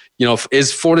week.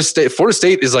 Is Florida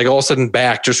State is like all of a sudden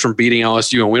back just from beating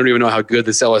LSU, and we don't even know how good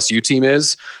this LSU team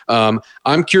is.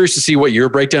 I'm curious to see what your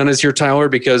breakdown is here, Tyler,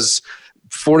 because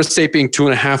Florida State being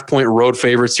 2.5-point road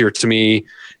favorites here to me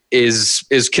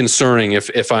is concerning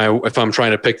if I'm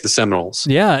trying to pick the Seminoles.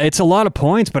 Yeah, it's a lot of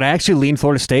points, but I actually lean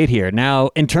Florida State here. Now,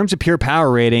 in terms of pure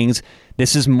power ratings,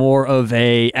 this is more of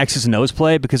a X's and O's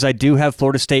play because I do have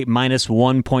Florida State minus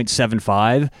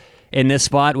 1.75 in this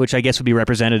spot, which I guess would be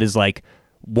represented as like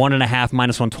 1.5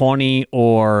 minus 120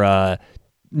 or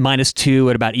minus 2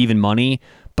 at about even money.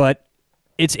 But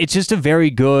it's just a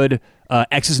very good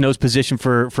X's and O's position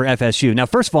for FSU. Now,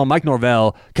 first of all, Mike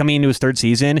Norvell, coming into his 3rd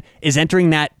season, is entering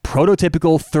that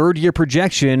prototypical 3rd-year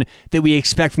projection that we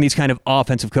expect from these kind of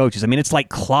offensive coaches. I mean, it's like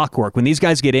clockwork. When these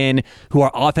guys get in who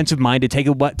are offensive-minded, take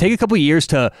a couple of years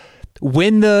to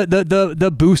win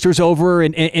the boosters over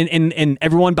and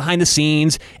everyone behind the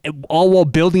scenes, all while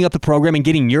building up the program and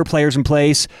getting your players in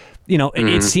place.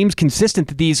 It seems consistent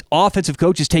that these offensive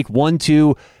coaches take 1,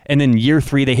 2, and then year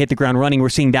 3 they hit the ground running. We're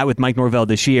seeing that with Mike Norvell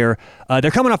this year. They're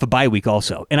coming off a bye week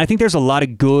also, and I think there's a lot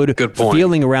of good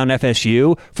feeling around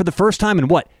FSU for the first time in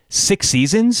 6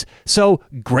 seasons. So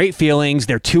great feelings.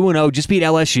 They're 2-0, just beat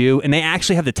LSU, and they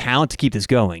actually have the talent to keep this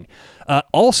going.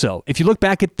 Also, if you look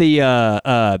back at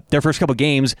their first couple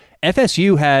games,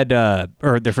 FSU had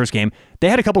or their first game, they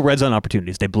had a couple red zone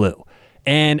opportunities they blew.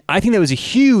 And I think that was a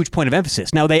huge point of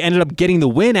emphasis. Now, they ended up getting the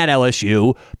win at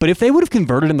LSU, but if they would have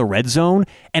converted in the red zone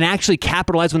and actually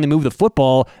capitalized when they moved the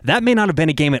football, that may not have been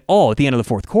a game at all at the end of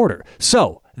the 4th quarter.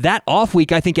 So that off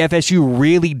week, I think FSU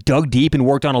really dug deep and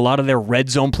worked on a lot of their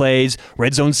red zone plays,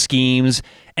 red zone schemes.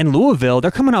 And Louisville, they're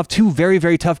coming off 2 very,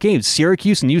 very tough games.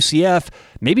 Syracuse and UCF,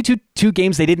 maybe two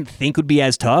games they didn't think would be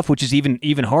as tough, which is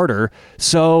even harder.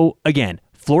 So again,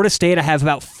 Florida State, I have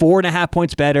about 4.5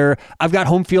 points better. I've got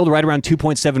home field right around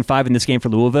 2.75 in this game for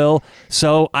Louisville.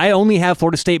 So I only have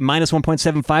Florida State minus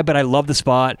 1.75, but I love the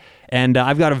spot. And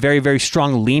I've got a very, very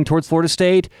strong lean towards Florida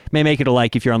State. May make it a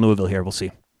like if you're on Louisville here. We'll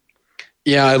see.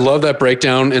 Yeah, I love that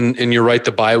breakdown. And you're right,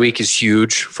 the bye week is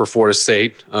huge for Florida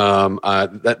State.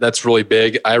 That's really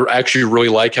big. I actually really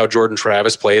like how Jordan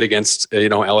Travis played against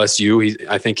LSU.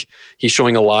 I think he's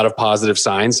showing a lot of positive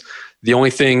signs. The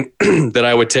only thing that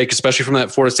I would take, especially from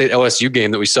that Florida State LSU game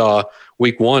that we saw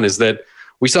week 1, is that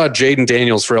we saw Jaden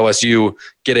Daniels for LSU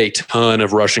get a ton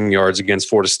of rushing yards against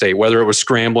Florida State, whether it was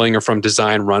scrambling or from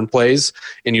design run plays.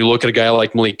 And you look at a guy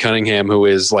like Malik Cunningham, who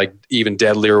is like even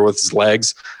deadlier with his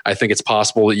legs. I think it's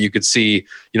possible that you could see,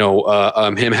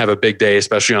 him have a big day,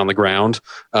 especially on the ground.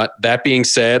 That being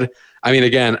said, I mean,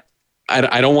 again,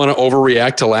 I don't want to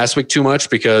overreact to last week too much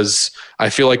because I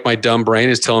feel like my dumb brain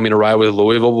is telling me to ride with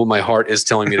Louisville, but my heart is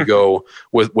telling me to go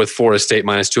with Florida State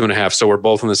minus 2.5. So we're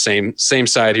both on the same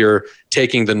side here,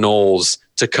 taking the Noles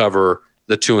to cover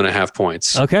the 2.5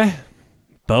 points. Okay.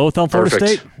 Both on Florida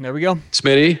State. There we go.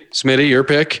 Smitty, your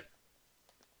pick.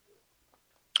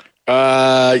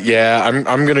 Yeah,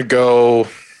 I'm going to go.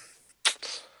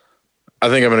 I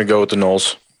think I'm going to go with the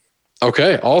Noles.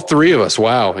 Okay, all three of us.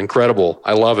 Wow, incredible!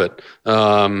 I love it.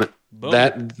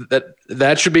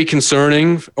 That should be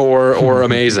concerning or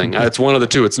amazing. It's one of the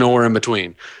two. It's nowhere in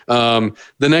between. The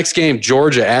next game,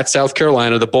 Georgia at South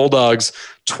Carolina. The Bulldogs,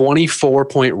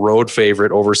 24-point road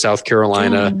favorite over South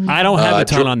Carolina. I don't have a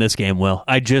ton on this game, Will.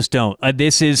 I just don't.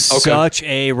 This is such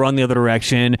a run the other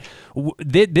direction.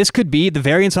 This could be, the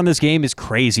variance on this game is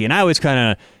crazy. And I always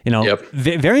kind of,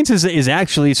 variance is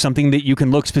actually something that you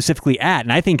can look specifically at.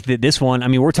 And I think that this one, I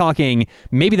mean, we're talking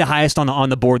maybe the highest on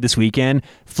the board this weekend.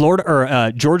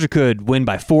 Georgia could win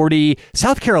by 40.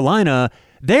 South Carolina,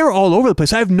 they're all over the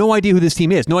place. I have no idea who this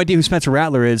team is. No idea who Spencer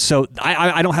Rattler is. So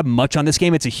I don't have much on this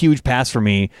game. It's a huge pass for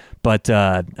me. But,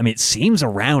 I mean, it seems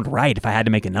around right if I had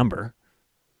to make a number.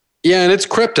 Yeah, and it's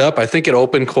crept up. I think it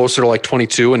opened closer to like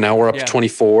 22, and now we're up to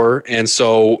 24. And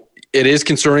so it is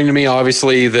concerning to me,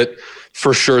 obviously, that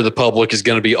for sure the public is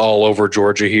going to be all over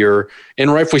Georgia here.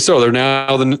 And rightfully so. They're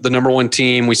now the number one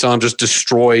team. We saw them just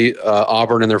destroy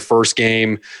Auburn in their first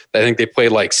game. I think they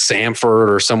played like Samford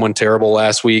or someone terrible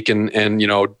last week and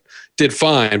did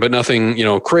fine, but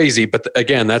nothing, crazy. But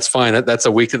again, that's fine. That's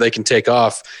a week that they can take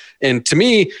off. And to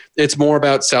me, it's more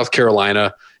about South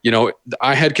Carolina.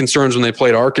 I had concerns when they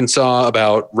played Arkansas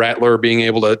about Rattler being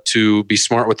able to be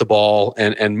smart with the ball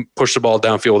and push the ball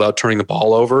downfield without turning the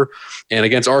ball over. And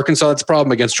against Arkansas, that's a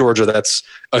problem. Against Georgia, that's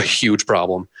a huge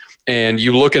problem. And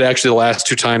you look at actually the last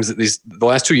 2 times that the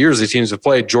last 2 years these teams have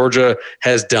played, Georgia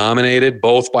has dominated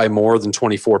both by more than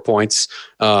 24 points.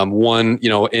 One,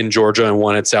 in Georgia and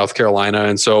one at South Carolina.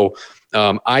 And so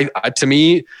to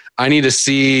me, I need to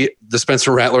see the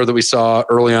Spencer Rattler that we saw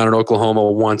early on in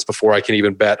Oklahoma once before I can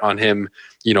even bet on him,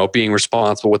 being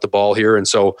responsible with the ball here. And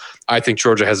so I think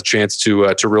Georgia has a chance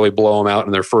to really blow them out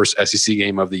in their first SEC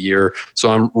game of the year. So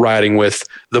I'm riding with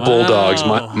the Bulldogs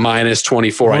minus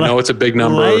 24. Well, I know it's a big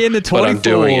number, but I'm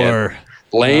doing it.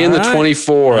 Laying the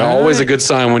 24. Always a good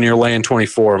sign when you're laying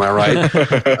 24. Am I right?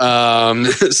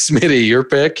 Smitty, your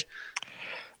pick?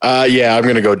 Yeah, I'm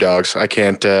going to go Dogs. I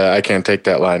can't take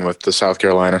that line with the South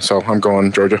Carolina, so I'm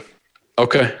going Georgia.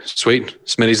 Okay, sweet.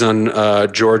 Smitty's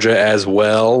on Georgia as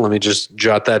well. Let me just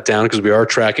jot that down because we are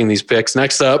tracking these picks.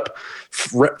 Next up,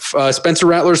 Spencer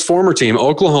Rattler's former team,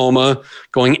 Oklahoma,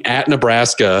 going at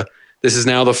Nebraska. This is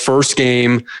now the first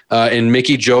game in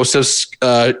Mickey Joseph's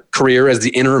career as the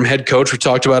interim head coach. We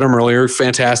talked about him earlier.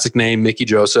 Fantastic name, Mickey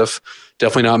Joseph.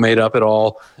 Definitely not made up at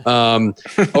all.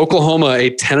 Oklahoma,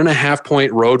 a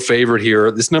 10.5-point road favorite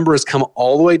here. This number has come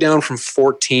all the way down from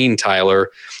 14, Tyler.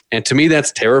 And to me,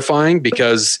 that's terrifying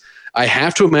because I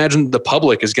have to imagine the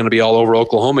public is going to be all over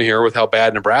Oklahoma here with how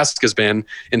bad Nebraska's been.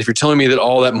 And if you're telling me that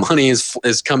all that money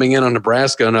is coming in on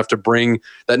Nebraska enough to bring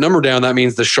that number down, that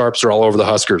means the Sharps are all over the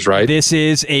Huskers, right? This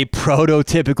is a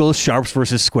prototypical Sharps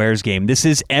versus Squares game. This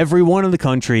is everyone in the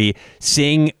country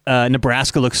seeing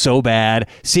Nebraska look so bad,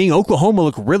 seeing Oklahoma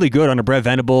look really good under Brett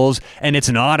Venables, and it's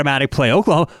an automatic play.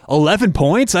 Oklahoma, 11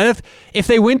 points. If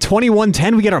they win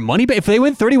 21-10, we get our money back. If they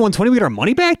win 31-20, we get our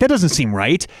money back? That doesn't seem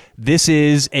right. This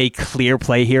is a clear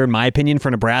play here, in my opinion,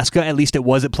 for Nebraska. At least it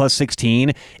was at plus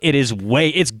 16.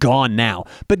 It's gone now.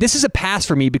 But this is a pass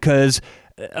for me because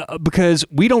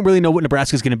we don't really know what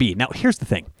Nebraska is going to be. Now, here's the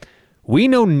thing. We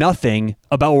know nothing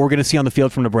about what we're going to see on the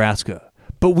field from Nebraska.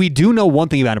 But we do know one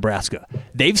thing about Nebraska.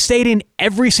 They've stayed in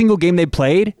every single game they've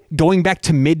played going back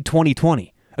to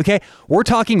mid-2020. Okay, we're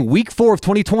talking week 4 of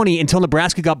 2020 until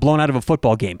Nebraska got blown out of a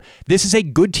football game. This is a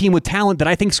good team with talent that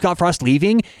I think Scott Frost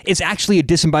leaving is actually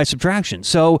addition by subtraction.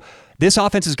 So this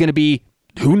offense is going to be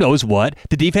who knows what.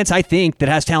 The defense, I think, that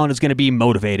has talent is going to be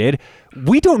motivated.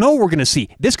 We don't know what we're going to see.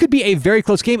 This could be a very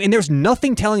close game, and there's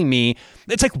nothing telling me.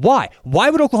 It's like, why? Why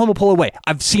would Oklahoma pull away?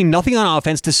 I've seen nothing on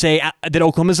offense to say that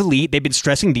Oklahoma's elite. They've been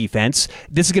stressing defense.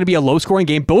 This is going to be a low-scoring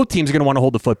game. Both teams are going to want to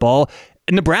hold the football.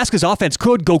 Nebraska's offense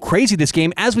could go crazy this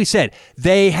game. As we said,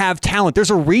 they have talent. There's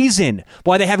a reason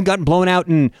why they haven't gotten blown out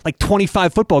in like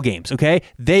 25 football games, okay?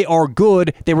 They are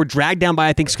good. They were dragged down by,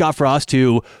 I think, Scott Frost,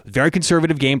 to very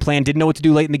conservative game plan, didn't know what to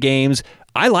do late in the games.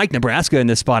 I like Nebraska in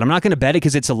this spot. I'm not going to bet it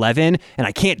because it's 11, and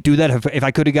I can't do that if I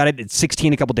could have got it at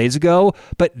 16 a couple days ago.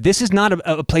 But this is not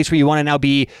a place where you want to now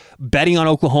be betting on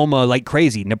Oklahoma like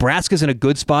crazy. Nebraska's in a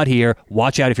good spot here.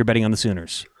 Watch out if you're betting on the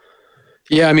Sooners.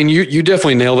 Yeah, I mean, you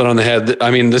definitely nailed it on the head.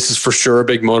 I mean, this is for sure a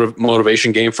big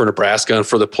motivation game for Nebraska and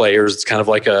for the players. It's kind of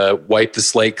like a wipe the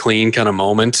slate clean kind of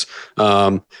moment.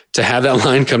 to have that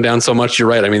line come down so much, you're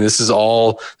right. I mean, this is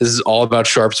all about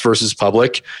sharps versus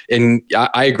public. And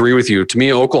I agree with you. To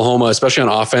me, Oklahoma, especially on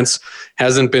offense,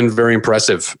 hasn't been very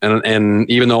impressive. And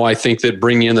even though I think that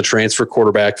bringing in the transfer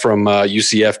quarterback from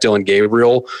UCF, Dylan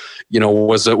Gabriel,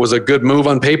 was a good move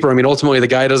on paper. I mean, ultimately the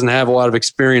guy doesn't have a lot of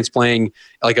experience playing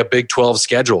like a Big 12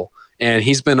 schedule. And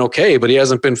he's been okay, but he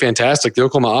hasn't been fantastic. The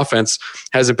Oklahoma offense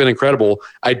hasn't been incredible.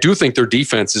 I do think their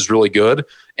defense is really good.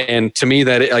 And to me,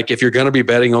 that if you're going to be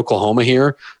betting Oklahoma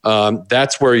here,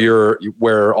 that's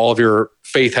where all of your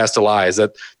faith has to lie. Is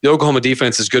that the Oklahoma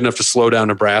defense is good enough to slow down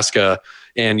Nebraska,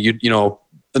 and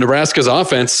Nebraska's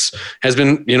offense has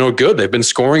been good. They've been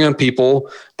scoring on people,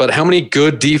 but how many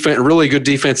really good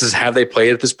defenses have they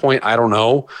played at this point? I don't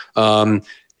know.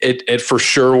 It for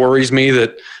sure worries me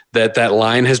that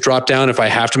line has dropped down. If I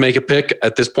have to make a pick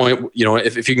at this point,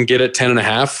 if you can get it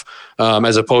 10.5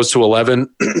 as opposed to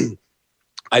 11,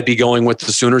 I'd be going with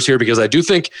the Sooners here, because I do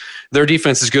think their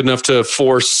defense is good enough to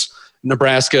force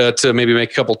Nebraska to maybe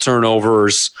make a couple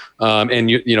turnovers. And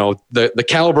the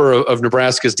caliber of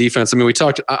Nebraska's defense. I mean,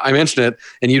 I mentioned it,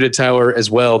 and you did, Tyler,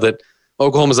 as well, that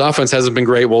Oklahoma's offense hasn't been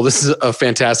great. Well, this is a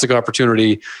fantastic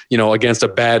opportunity, against a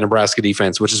bad Nebraska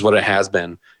defense, which is what it has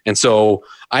been. And so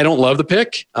I don't love the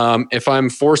pick. If I'm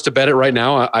forced to bet it right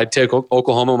now, I'd take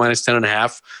Oklahoma minus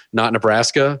 10.5, not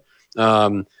Nebraska,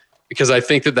 because I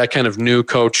think that kind of new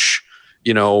coach,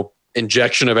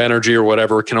 injection of energy or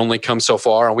whatever can only come so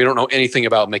far. And we don't know anything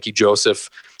about Mickey Joseph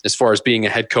as far as being a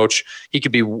head coach. He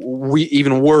could be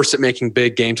even worse at making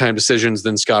big game time decisions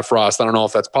than Scott Frost. I don't know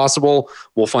if that's possible.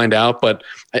 We'll find out, but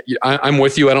I'm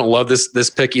with you. I don't love this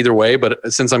pick either way, but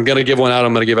since I'm going to give one out,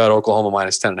 I'm going to give out Oklahoma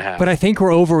minus 10.5. But I think we're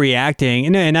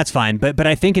overreacting, and that's fine. But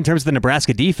I think in terms of the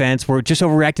Nebraska defense, we're just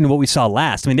overreacting to what we saw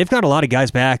last. I mean, they've got a lot of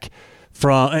guys back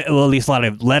from, at least a lot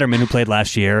of Letterman who played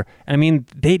last year. I mean,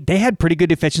 they had pretty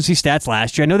good efficiency stats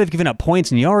last year. I know they've given up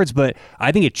points and yards, but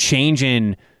I think a change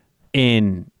in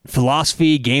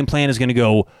philosophy, game plan is going to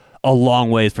go a long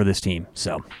way for this team.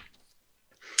 So,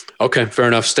 okay, fair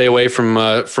enough. Stay away from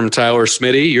Tyler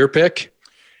Smitty. Your pick?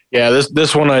 Yeah,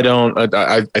 this one I don't.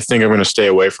 I think I'm going to stay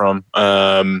away from.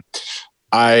 I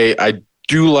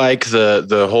do like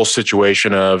the whole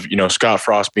situation of Scott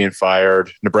Frost being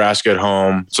fired, Nebraska at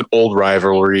home. It's an old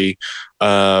rivalry.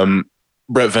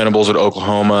 Brett Venables at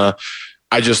Oklahoma.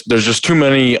 There's just too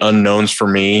many unknowns for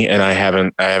me, and I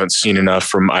haven't seen enough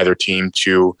from either team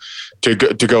to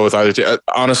go with either team.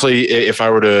 Honestly, if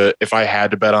I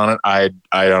had to bet on it, I'd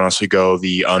honestly go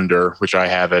the under, which I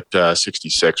have at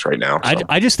 66 right now. So.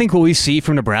 I just think what we see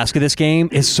from Nebraska this game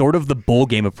is sort of the bowl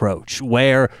game approach,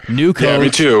 where new coach. Yeah, me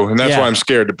too, and that's why I'm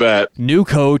scared to bet. New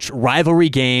coach, rivalry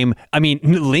game. I mean,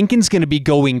 Lincoln's going to be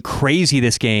going crazy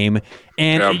this game,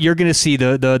 and you're going to see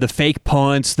the fake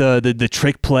punts, the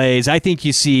trick plays. I think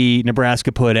you see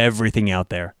Nebraska put everything out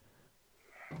there.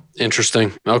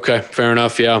 Interesting. Okay, fair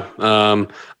enough. Yeah.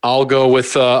 I'll go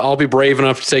with, I'll be brave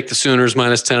enough to take the Sooners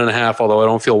minus 10.5, although I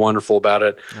don't feel wonderful about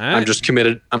it. Right. I'm just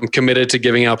committed. I'm committed to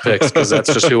giving out picks because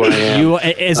that's just who I am.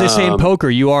 As they say in poker,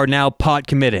 you are now pot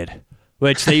committed,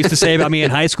 which they used to say about me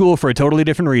in high school for a totally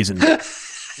different reason.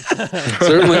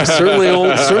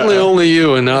 certainly only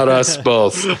you and not us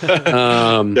both.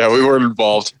 Yeah, we weren't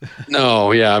involved.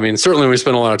 No. Yeah. I mean, certainly we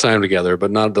spent a lot of time together, but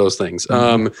not those things.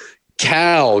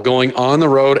 Cal going on the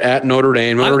road at Notre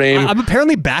Dame. I'm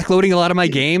apparently backloading a lot of my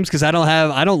games because I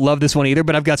don't love this one either,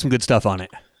 but I've got some good stuff on it.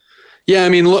 Yeah, I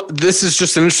mean, look, this is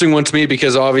just an interesting one to me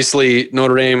because obviously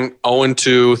Notre Dame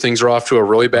 0-2, things are off to a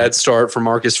really bad start for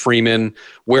Marcus Freeman.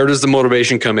 Where does the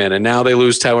motivation come in? And now they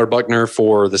lose Tyler Buchner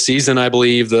for the season, I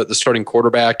believe, the starting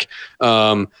quarterback.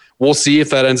 We'll see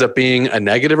if that ends up being a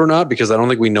negative or not because I don't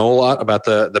think we know a lot about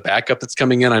the backup that's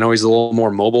coming in. I know he's a little more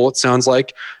mobile, it sounds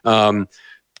like.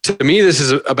 To me, this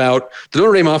is about the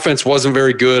Notre Dame offense wasn't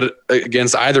very good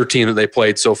against either team that they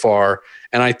played so far.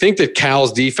 And I think that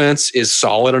Cal's defense is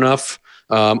solid enough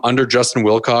under Justin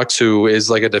Wilcox, who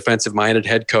is like a defensive-minded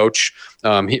head coach.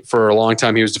 For a long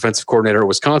time, he was defensive coordinator at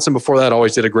Wisconsin. Before that,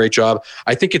 always did a great job.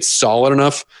 I think it's solid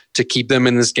enough to keep them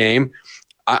in this game.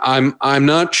 I'm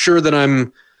not sure that I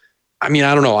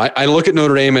don't know. I look at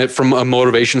Notre Dame from a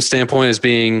motivation standpoint as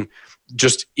being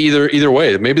just either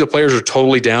way. Maybe the players are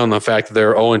totally down on the fact that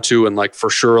they're 0-2 and like for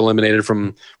sure eliminated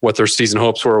from what their season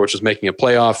hopes were, which is making a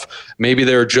playoff. Maybe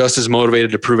they're just as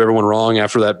motivated to prove everyone wrong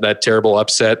after that terrible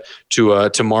upset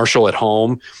to Marshall at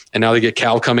home. And now they get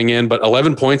Cal coming in, but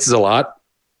 11 points is a lot.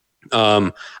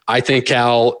 I think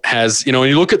Cal has, when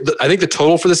you look at I think the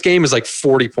total for this game is like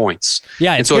 40 points.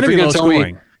 Yeah. It's going to be low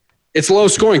scoring. It's low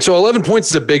scoring. So 11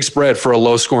 points is a big spread for a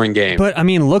low scoring game. But I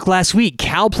mean, look, last week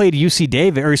Cal played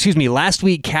last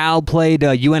week Cal played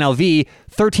UNLV.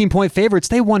 13-point favorites.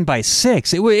 They won by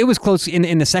 6. It was close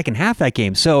in the second half of that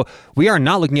game. So we are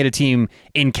not looking at a team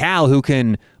in Cal who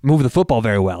can move the football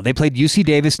very well. They played UC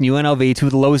Davis and UNLV, two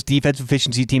of the lowest defensive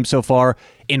efficiency teams so far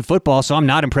in football, so I'm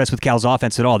not impressed with Cal's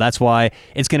offense at all. That's why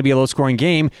it's going to be a low-scoring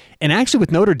game. And actually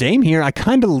with Notre Dame here, I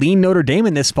kind of lean Notre Dame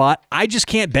in this spot. I just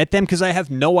can't bet them because I have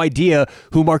no idea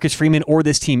who Marcus Freeman or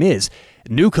this team is.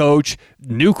 New coach,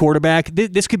 new quarterback.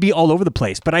 This could be all over the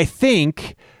place. But I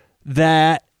think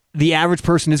that the average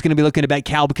person is going to be looking to bet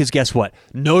Cal because guess what?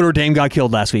 Notre Dame got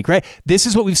killed last week, right? This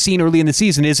is what we've seen early in the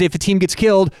season is if a team gets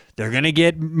killed, they're going to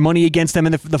get money against them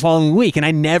in the following week. And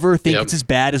I never think it's as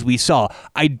bad as we saw.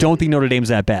 I don't think Notre Dame's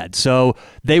that bad. So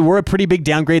they were a pretty big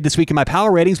downgrade this week in my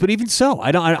power ratings, but even so,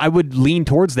 I would lean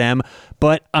towards them,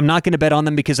 but I'm not going to bet on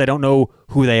them because I don't know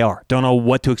who they are. Don't know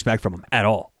what to expect from them at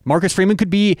all. Marcus Freeman could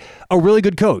be a really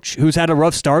good coach who's had a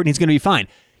rough start and he's going to be fine.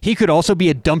 He could also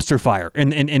be a dumpster fire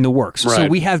in the works. Right. So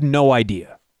we have no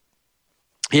idea.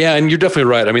 Yeah, and you're definitely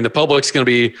right. I mean, the public's going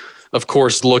to be, of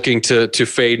course, looking to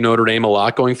fade Notre Dame a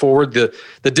lot going forward. The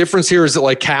difference here is that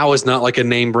like Cal is not like a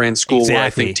name brand school where I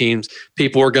think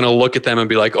people are going to look at them and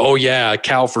be like, oh yeah,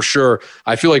 Cal for sure.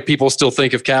 I feel like people still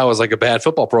think of Cal as like a bad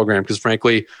football program because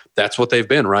frankly, that's what they've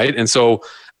been, right? And so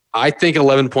I think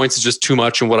 11 points is just too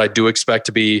much and what I do expect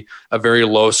to be a very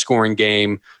low scoring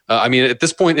game. I mean, at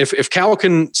this point, if Cal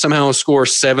can somehow score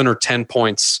 7 or 10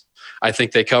 points, I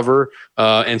think they cover.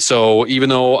 And so even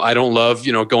though I don't love,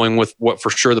 going with what for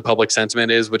sure the public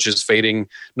sentiment is, which is fading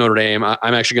Notre Dame,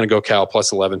 I'm actually going to go Cal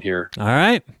plus 11 here. All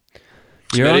right.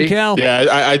 You're on Cal.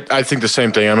 Yeah, I think the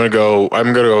same thing. I'm gonna go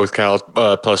with Cal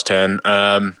plus 10.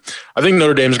 I think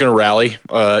Notre Dame's gonna rally.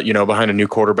 Behind a new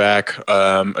quarterback,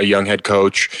 a young head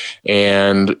coach,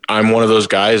 and I'm one of those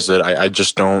guys that I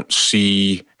just don't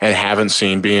see and haven't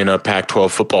seen being a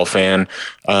Pac-12 football fan.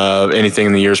 Anything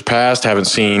in the years past, haven't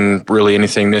seen really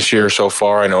anything this year so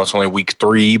far. I know it's only week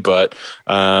 3, but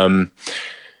I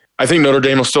think Notre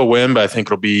Dame will still win, but I think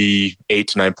it'll be 8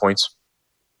 to 9 points.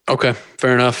 Okay,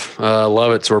 fair enough.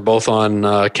 Love it. So we're both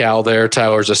on Cal there.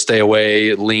 Tyler's a stay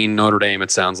away, lean Notre Dame,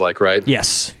 it sounds like, right?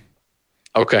 Yes.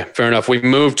 Okay, fair enough. We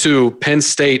move to Penn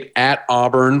State at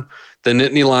Auburn. The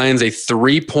Nittany Lions, a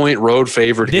 3-point road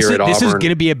favorite here at Auburn. This is going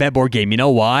to be a bet board game. You know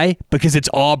why? Because it's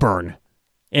Auburn.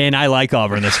 And I like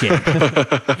Auburn this game.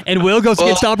 And Will goes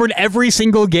against Auburn every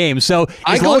single game. So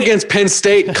I go against Penn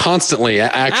State constantly,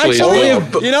 actually.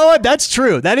 You know what? That's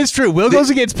true. That is true. Will goes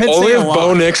against Penn State. Only if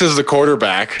Bo Nix is the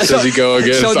quarterback does he go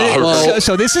against Auburn.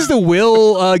 So this is the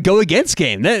Will go against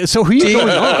game. So who are you going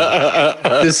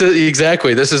on? This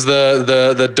is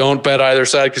the don't bet either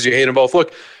side because you hate them both.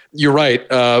 Look, you're right.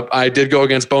 I did go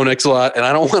against Bo Nix a lot, and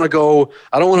I don't want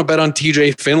to bet on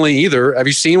TJ Finley either. Have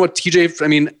you seen what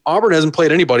Auburn hasn't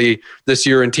played anybody this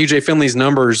year, and TJ Finley's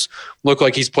numbers look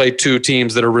like he's played 2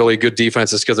 teams that are really good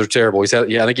defenses because they're terrible. I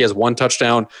think he has 1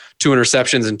 touchdown, 2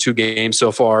 interceptions in 2 games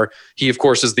so far. He, of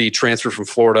course, is the transfer from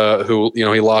Florida who,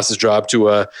 he lost his job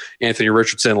to Anthony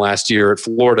Richardson last year at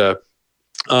Florida.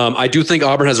 I do think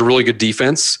Auburn has a really good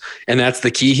defense, and that's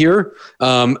the key here.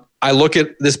 I look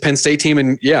at this Penn State team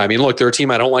and look, they're a team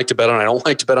I don't like to bet on. I don't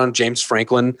like to bet on James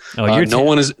Franklin. No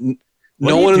one in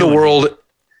the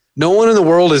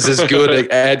world is as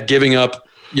good at giving up,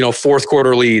 fourth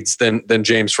quarter leads than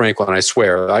James Franklin. I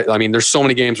swear. I mean, there's so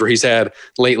many games where he's had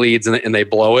late leads and they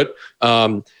blow it.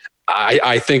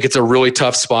 I think it's a really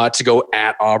tough spot to go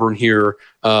at Auburn here.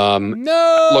 I'm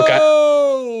not.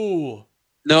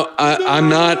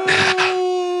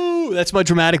 That's my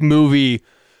dramatic movie.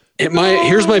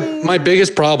 Here's my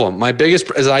biggest problem. My biggest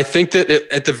is I think that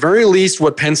at the very least,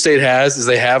 what Penn State has is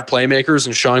they have playmakers,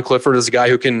 and Sean Clifford is a guy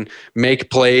who can make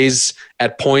plays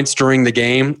at points during the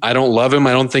game. I don't love him.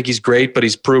 I don't think he's great, but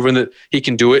he's proven that he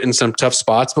can do it in some tough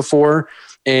spots before.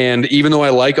 And even though I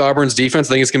like Auburn's defense,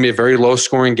 I think it's going to be a very low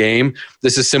scoring game.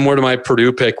 This is similar to my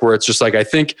Purdue pick where it's just like, I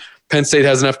think Penn State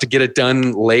has enough to get it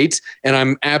done late. And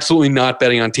I'm absolutely not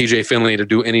betting on TJ Finley to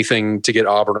do anything to get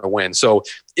Auburn to win. So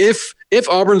if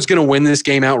Auburn's going to win this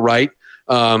game outright,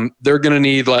 they're going to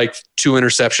need like 2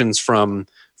 interceptions from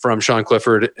Sean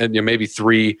Clifford and maybe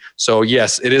 3. So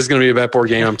yes, it is going to be a bet board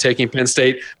game. I'm taking Penn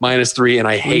State -3, and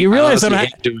I hate. You realize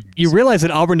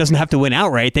that Auburn doesn't have to win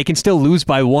outright; they can still lose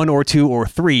by 1 or 2 or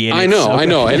 3. I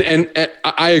know, and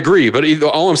I agree. But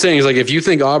all I'm saying is, like, if you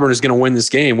think Auburn is going to win this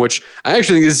game, which I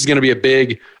actually think this is going to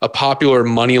be a popular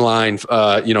money line,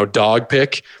 dog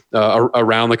pick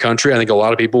around the country. I think a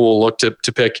lot of people will look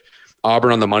to pick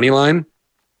Auburn on the money line.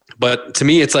 But to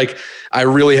me, it's like I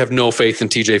really have no faith in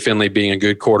TJ Finley being a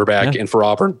good quarterback, and for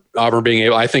Auburn being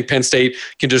able. I think Penn State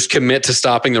can just commit to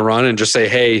stopping the run and just say,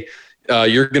 "Hey,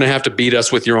 you're going to have to beat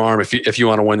us with your arm if you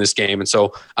want to win this game." And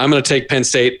so I'm going to take Penn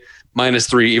State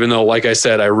 -3, even though, like I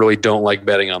said, I really don't like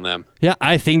betting on them. Yeah,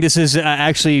 I think this is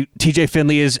actually TJ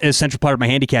Finley is a central part of my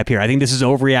handicap here. I think this is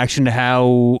overreaction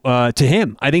to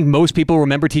him. I think most people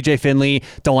remember TJ Finley,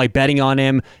 don't like betting on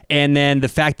him, and then the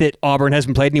fact that Auburn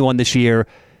hasn't played anyone this year.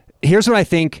 Here's what I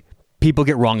think people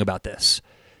get wrong about this.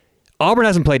 Auburn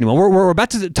hasn't played anyone. We're about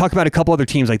to talk about a couple other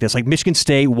teams like this, like Michigan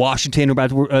State, Washington. We're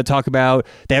about to talk about.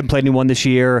 They haven't played anyone this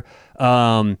year.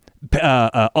 Auburn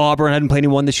hasn't played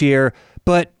anyone this year.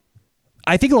 But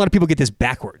I think a lot of people get this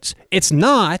backwards. It's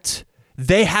not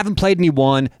they haven't played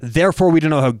anyone, therefore we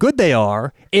don't know how good they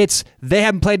are. It's they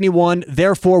haven't played anyone,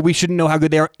 therefore we shouldn't know how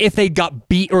good they are if they got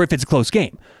beat or if it's a close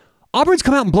game. Auburn's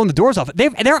come out and blown the doors off.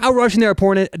 They're outrushing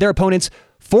their opponents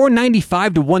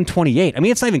 495 to 128. I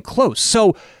mean, it's not even close.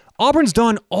 So Auburn's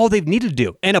done all they've needed to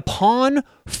do. And upon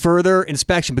further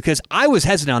inspection, because I was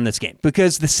hesitant on this game,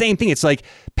 because the same thing, it's like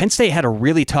Penn State had a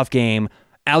really tough game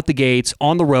out the gates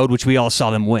on the road, which we all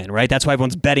saw them win, right? That's why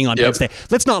everyone's betting on Penn State.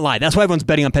 Let's not lie. That's why everyone's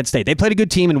betting on Penn State. They played a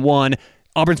good team and won.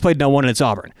 Auburn's played no one, and it's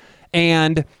Auburn.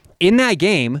 And in that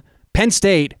game, Penn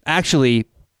State actually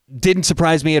didn't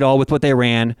surprise me at all with what they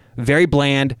ran. Very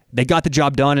bland. They got the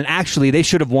job done, and actually they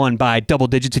should have won by double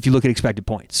digits if you look at expected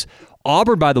points.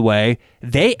 Auburn, by the way,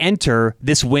 they enter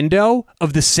this window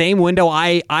of the same window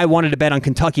I wanted to bet on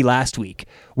Kentucky last week,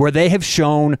 where they have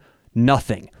shown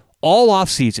nothing. All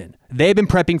offseason, they've been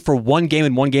prepping for one game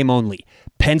and one game only.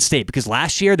 Penn State, because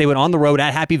last year they went on the road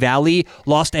at Happy Valley,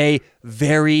 lost a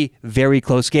very, very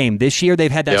close game. This year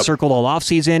they've had that circled all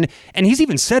offseason, and he's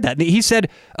even said that. He said,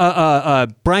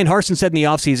 Brian Harsin said in the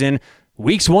offseason,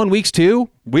 weeks 1, weeks 2,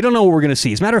 we don't know what we're going to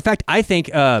see. As a matter of fact, I think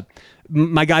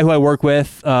my guy who I work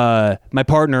with, my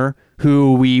partner,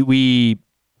 who we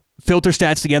filter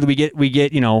stats together, we get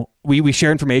we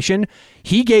share information.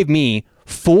 He gave me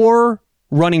 4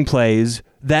 running plays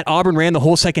that Auburn ran the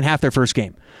whole second half their first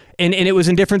game. And it was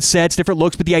in different sets, different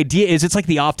looks, but the idea is it's like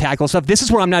the off-tackle stuff. This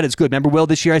is where I'm not as good. Remember, Will,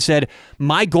 this year I said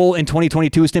my goal in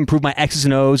 2022 is to improve my X's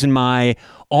and O's and my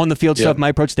on-the-field stuff, my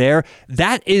approach there.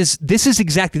 This is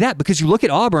exactly that, because you look at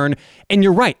Auburn, and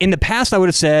you're right. In the past, I would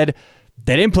have said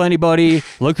they didn't play anybody.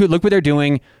 Look what they're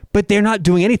doing. But they're not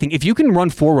doing anything. If you can run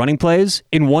 4 running plays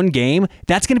in one game,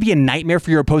 that's going to be a nightmare for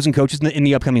your opposing coaches in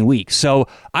the upcoming weeks. So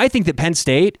I think that Penn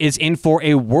State is in for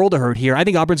a world of hurt here. I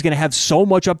think Auburn's going to have so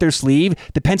much up their sleeve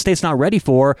that Penn State's not ready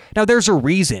for. Now, there's a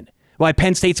reason why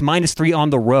Penn State's -3 on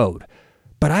the road.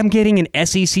 But I'm getting an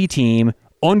SEC team,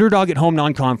 underdog at home,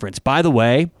 non-conference. By the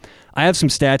way, I have some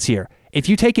stats here. If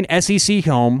you take an SEC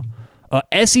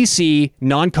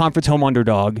non-conference home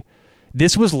underdog,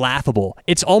 this was laughable.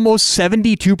 It's almost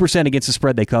 72% against the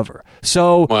spread they cover.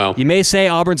 So You may say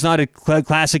Auburn's not a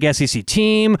classic SEC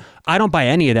team. I don't buy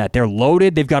any of that. They're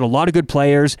loaded. They've got a lot of good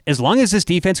players. As long as this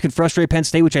defense can frustrate Penn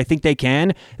State, which I think they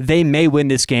can, they may win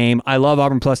this game. I love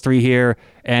Auburn +3 here,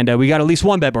 and we got at least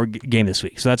one bet board game this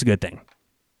week, so that's a good thing.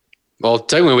 Well,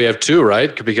 technically we have 2,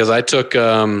 right? Because I took,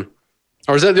 or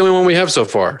is that the only one we have so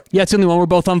far? Yeah, it's the only one. We're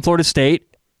both on Florida State.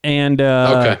 And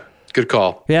okay. Good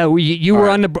call. Yeah, you were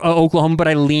on Oklahoma, but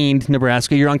I leaned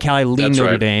Nebraska. You're on Cal, I leaned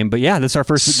Notre Dame. But yeah, that's our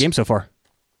first game so far.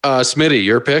 Smitty,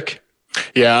 your pick?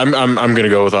 Yeah, I'm going to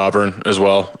go with Auburn as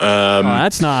well.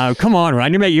 That's not. Come on,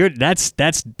 Ryan. That's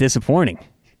disappointing.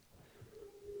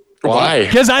 Why?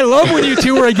 Because I love when you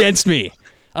two were against me.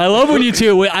 I love when you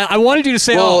two. I wanted you to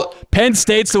say, Penn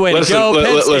State's the way to go.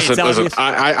 Listen.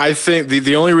 I think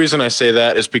the only reason I say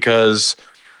that is because,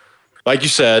 like you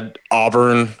said,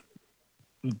 Auburn,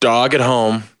 dog at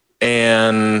home,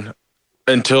 and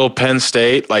until Penn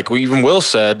State, like we even Will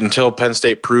said, until Penn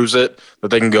State proves it that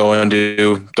they can go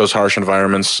into those harsh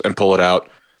environments and pull it out,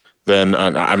 then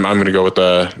I'm going to go with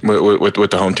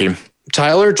the home team.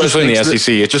 Tyler, especially in the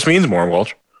SEC, it just means more,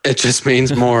 Walsh. It just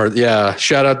means more. Yeah.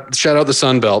 Shout out the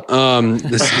Sun Belt.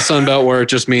 The Sun Belt where it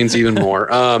just means even more.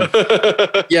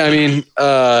 Yeah. I mean,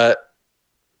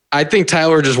 I think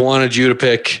Tyler just wanted you to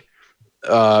pick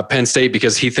Penn State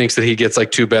because he thinks that he gets like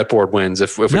 2 bet board wins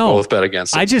if we both bet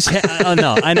against him. I just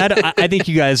no, and I think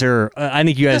you guys are. I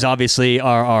think you guys obviously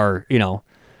are.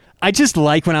 I just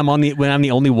like when I'm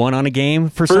the only one on a game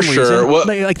for some reason. Well,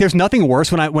 like there's nothing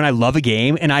worse when I love a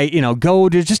game and I go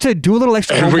to do a little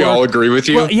extra. And we all agree with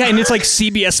you. Well, yeah, and it's like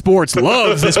CBS Sports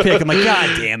loves this pick. I'm like,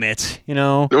 God damn it,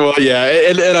 Well,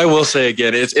 yeah, and I will say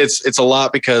again, it's a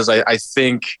lot because I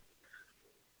think.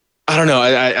 I don't know.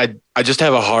 I just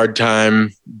have a hard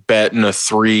time betting a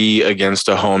 3 against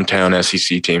a hometown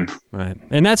SEC team. Right.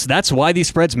 And that's why these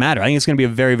spreads matter. I think it's going to be a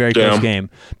very, very close game.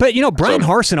 But, Brian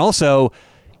Harsin also,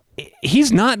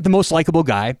 he's not the most likable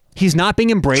guy. He's not being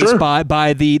embraced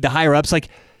by the higher ups. Like,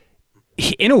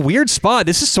 in a weird spot,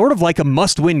 this is sort of like a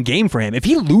must-win game for him. If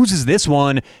he loses this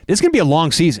one, this is going to be a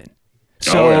long season.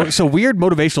 So weird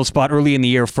motivational spot early in the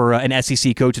year for an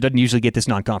SEC coach who doesn't usually get this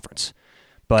non-conference.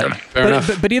 But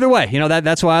either way,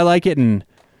 that's why I like it, and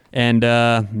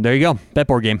there you go, bet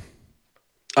board game.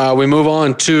 We move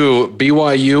on to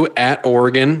BYU at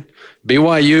Oregon.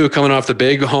 BYU coming off the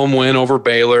big home win over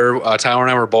Baylor. Tyler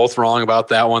and I were both wrong about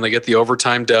that one. They get the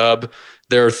overtime dub.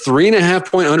 They're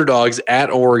 3.5-point underdogs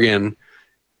at Oregon.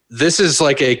 This is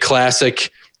like a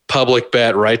classic public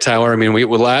bet, right, Tyler? I mean, the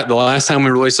last time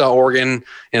we really saw Oregon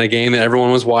in a game that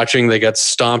everyone was watching, they got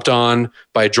stomped on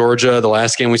by Georgia. The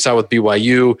last game we saw with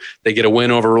BYU, they get a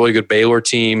win over a really good Baylor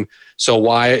team. So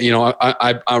why,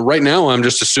 I right now I'm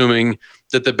just assuming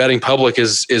that the betting public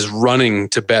is running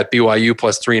to bet BYU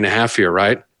plus 3.5 here,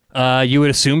 right? You would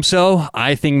assume so.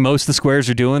 I think most of the squares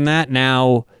are doing that.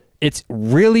 Now, it's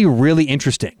really, really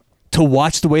interesting to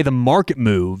watch the way the market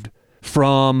moved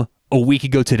from a week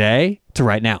ago today to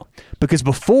right now. Because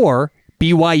before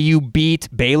BYU beat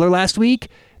Baylor last week,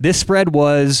 this spread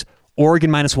was Oregon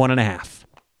minus 1.5.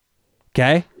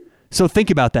 Okay? So think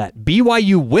about that.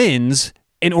 BYU wins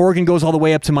and Oregon goes all the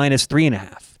way up to minus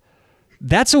 3.5.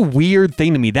 That's a weird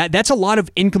thing to me. That's a lot of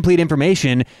incomplete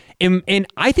information. And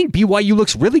I think BYU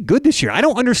looks really good this year. I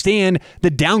don't understand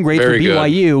the downgrade for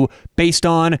BYU based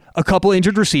on a couple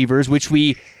injured receivers, which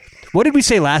what did we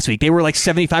say last week? They were like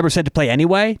 75% to play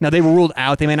anyway. Now they were ruled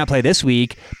out. They may not play this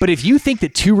week. But if you think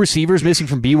that 2 receivers missing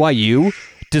from BYU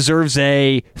deserves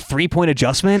a 3-point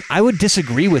adjustment, I would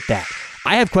disagree with that.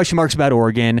 I have question marks about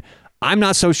Oregon. I'm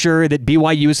not so sure that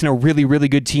BYU isn't a really, really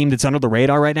good team that's under the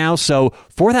radar right now. So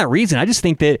for that reason, I just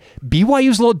think that BYU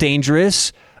is a little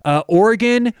dangerous.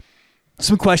 Oregon,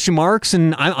 some question marks,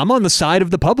 and I'm on the side of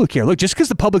the public here. Look, just because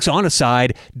the public's on a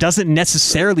side doesn't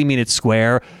necessarily mean it's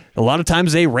square. A lot of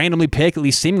times they randomly pick, at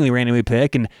least seemingly randomly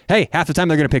pick, and hey, half the time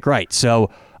they're going to pick right.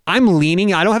 So I'm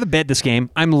leaning. I don't have a bet this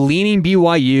game. I'm leaning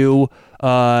BYU.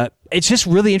 It's just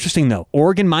really interesting, though.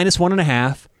 Oregon minus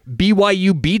 1.5.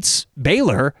 BYU beats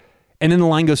Baylor. And then the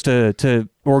line goes to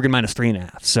Oregon minus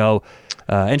 3.5. So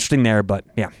interesting there, but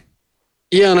yeah.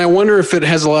 Yeah, and I wonder if it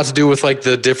has a lot to do with like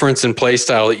the difference in play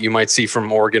style that you might see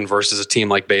from Oregon versus a team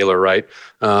like Baylor, right?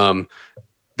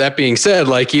 That being said,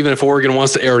 like even if Oregon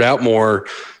wants to air it out more,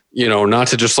 not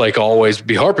to just like always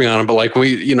be harping on him, but like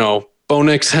Bo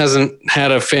Nix hasn't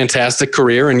had a fantastic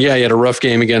career, and yeah, he had a rough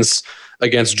game against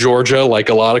Georgia, like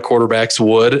a lot of quarterbacks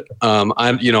would.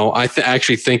 I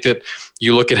actually think that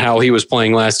you look at how he was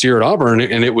playing last year at Auburn,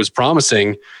 and it was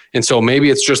promising. And so maybe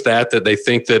it's just that they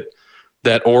think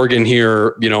that Oregon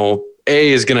here,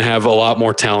 is going to have a lot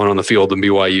more talent on the field than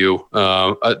BYU,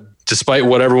 despite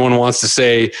what everyone wants to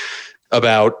say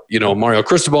about, Mario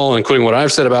Cristobal, including what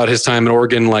I've said about his time at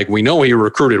Oregon. Like, we know he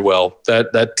recruited well.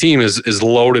 That team is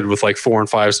loaded with like 4- and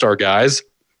 5-star guys.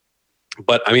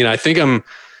 But I mean, I think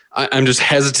I'm just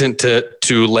hesitant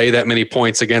to lay that many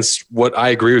points against what I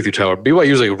agree with you, Tyler.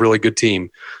 BYU is a really good team.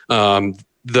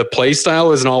 The play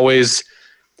style isn't always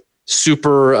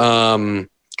super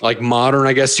modern,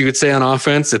 I guess you could say, on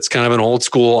offense. It's kind of an old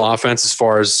school offense as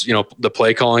far as the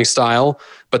play calling style.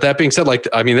 But that being said,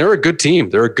 they're a good team.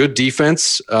 They're a good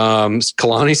defense.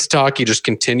 Kalani Sitake just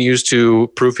continues to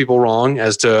prove people wrong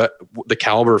as to the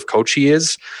caliber of coach he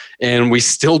is. And we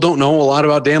still don't know a lot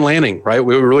about Dan Lanning, right?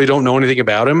 We really don't know anything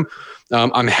about him.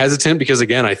 I'm hesitant because,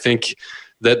 again, I think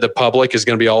that the public is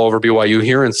going to be all over BYU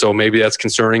here. And so maybe that's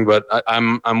concerning, but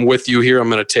I'm with you here. I'm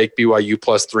going to take BYU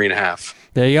plus 3.5.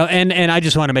 There you go. And I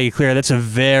just want to make it clear, that's a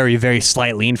very, very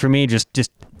slight lean for me,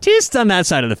 just on that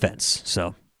side of the fence.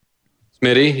 So,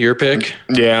 Smitty, your pick?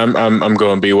 Yeah, I'm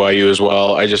going BYU as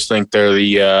well. I just think they're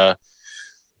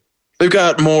they've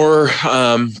got more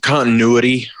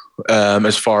continuity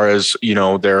as far as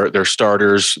their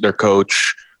starters, their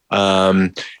coach,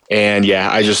 and yeah,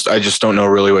 I just don't know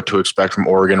really what to expect from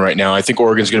Oregon right now. I think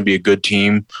Oregon's going to be a good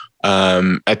team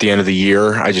at the end of the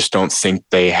year. I just don't think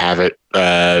they have it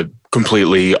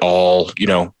completely all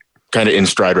kind of in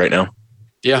stride right now.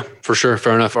 Yeah, for sure.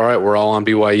 Fair enough. All right, we're all on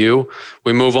BYU.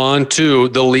 We move on to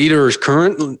the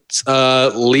current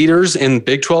leaders in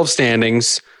Big 12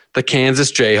 standings, the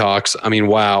Kansas Jayhawks. I mean,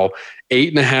 wow.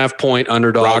 8.5-point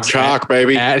underdogs. Rock chalk,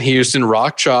 baby. At Houston,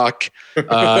 rock chalk.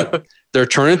 They're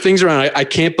turning things around. I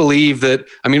can't believe that.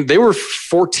 I mean, they were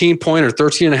 14-point or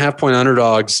 13.5-point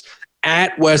underdogs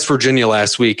at West Virginia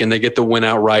last week, and they get the win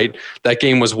outright. That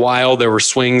game was wild. There were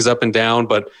swings up and down,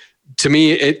 but to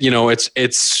me, if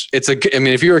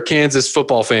you're a Kansas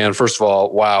football fan, first of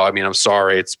all, wow. I mean, I'm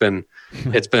sorry. It's been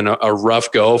a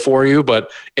rough go for you,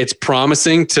 but it's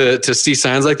promising to see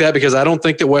signs like that, because I don't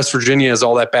think that West Virginia is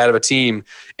all that bad of a team.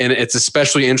 And it's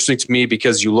especially interesting to me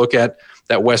because you look at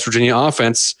that West Virginia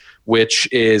offense,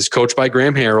 which is coached by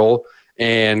Graham Harrell.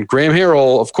 And Graham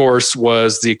Harrell, of course,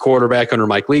 was the quarterback under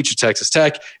Mike Leach at Texas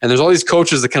Tech. And there's all these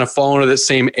coaches that kind of fall into that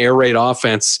same air raid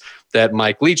offense that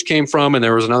Mike Leach came from. And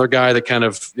there was another guy that kind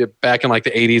of back in like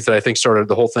the 80s that I think started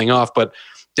the whole thing off. But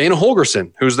Dana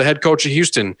Holgorsen, who's the head coach of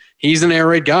Houston, he's an air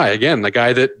raid guy. Again, the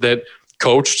guy that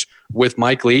coached with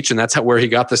Mike Leach, and that's where he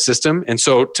got the system. And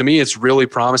so to me, it's really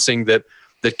promising that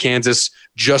Kansas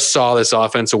just saw this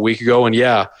offense a week ago. And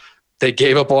yeah, they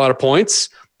gave up a lot of points,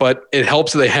 but it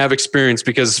helps that they have experience,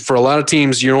 because for a lot of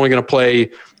teams, you're only going to play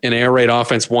an air raid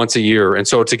offense once a year. And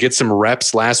so to get some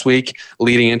reps last week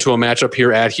leading into a matchup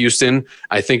here at Houston,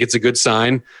 I think it's a good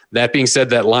sign. That being said,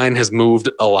 that line has moved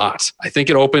a lot. I think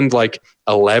it opened like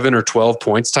 11 or 12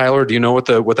 points, Tyler. Do you know what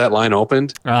that line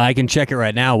opened? I can check it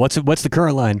right now. What's the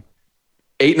current line?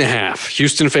 8.5.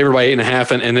 Houston favored by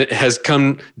 8.5, and it has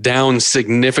come down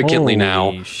significantly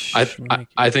now.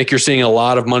 I think you're seeing a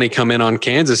lot of money come in on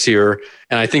Kansas here,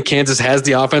 and I think Kansas has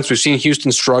the offense. We've seen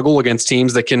Houston struggle against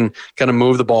teams that can kind of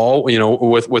move the ball,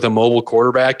 with a mobile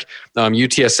quarterback.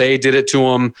 UTSA did it to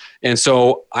them, and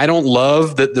so I don't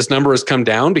love that this number has come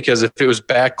down, because if it was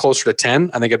back closer to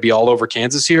 10, I think I'd be all over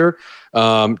Kansas here.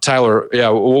 Tyler, yeah,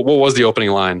 what was the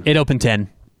opening line? It opened 10.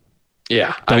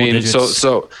 Yeah, double digits.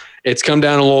 so. It's come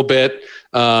down a little bit.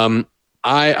 I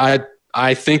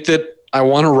think that I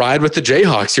want to ride with the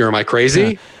Jayhawks here. Am I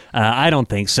crazy? I don't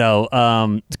think so.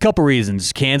 A couple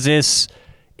reasons. Kansas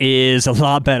is a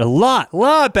lot better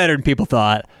than people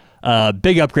thought.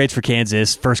 Big upgrades for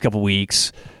Kansas first couple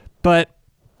weeks, but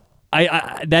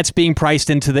I that's being priced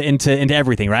into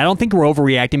everything, right? I don't think we're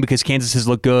overreacting because Kansas has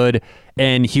looked good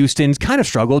and Houston's kind of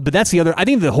struggled, but that's the other. I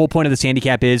think the whole point of this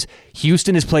handicap is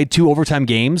Houston has played 2 overtime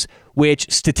games, which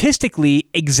statistically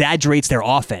exaggerates their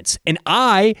offense. And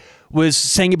I was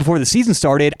saying it before the season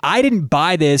started, I didn't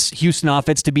buy this Houston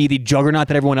offense to be the juggernaut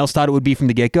that everyone else thought it would be from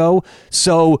the get-go.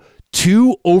 So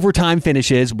 2 overtime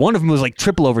finishes, one of them was like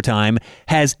triple overtime,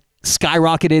 has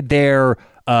skyrocketed their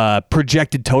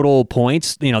projected total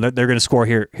points. They're going to score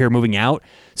here moving out.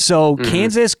 So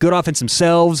Kansas, good offense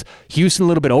themselves. Houston, a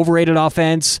little bit overrated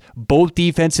offense. Both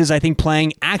defenses, I think,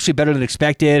 playing actually better than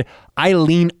expected. I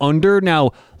lean under. Now,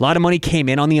 a lot of money came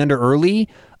in on the under early,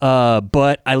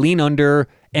 but I lean under.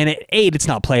 And at 8, it's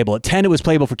not playable. At 10, it was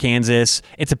playable for Kansas.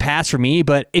 It's a pass for me.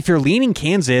 But if you're leaning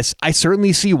Kansas, I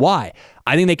certainly see why.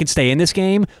 I think they can stay in this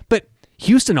game. But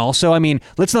Houston also,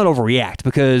 let's not overreact,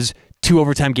 because 2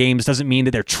 overtime games doesn't mean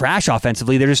that they're trash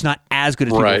offensively. They're just not as good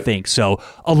as people think. So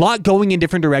a lot going in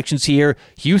different directions here.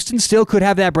 Houston still could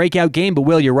have that breakout game, but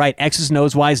Will, you're right. X's and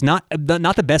O's wise, not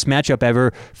the best matchup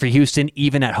ever for Houston,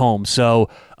 even at home. So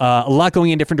a lot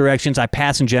going in different directions. I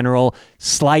pass in general.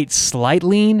 Slight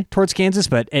lean towards Kansas,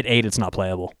 but at 8, it's not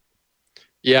playable.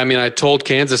 Yeah, I told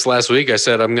Kansas last week, I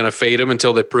said I'm going to fade them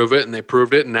until they prove it, and they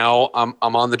proved it, and now I'm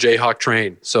on the Jayhawk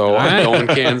train. So I'm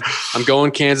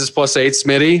going Kansas plus 8.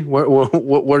 Smitty,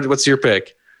 what's your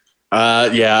pick?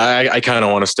 I kind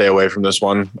of want to stay away from this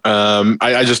one.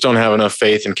 I just don't have enough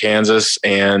faith in Kansas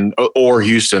or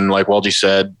Houston, like Welgie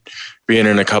said, being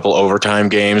in a couple overtime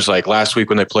games. Like last week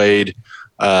when they played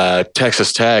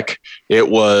Texas Tech, it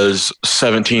was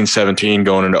 17-17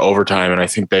 going into overtime, and I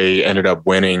think they ended up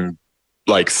winning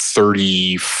like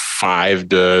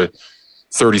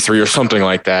 35-33 or something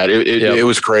like that. It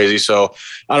was crazy. So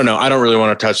I don't know. I don't really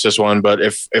want to touch this one, but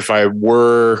if I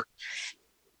were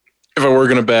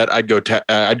going to bet, I'd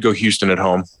go Houston at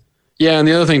home. Yeah, and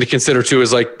the other thing to consider too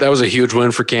is like that was a huge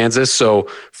win for Kansas. So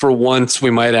for once, we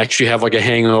might actually have like a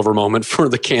hangover moment for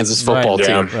the Kansas football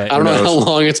team. Right. I don't know how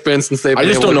long it's been since they've. I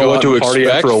just don't know what to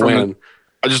expect from a win.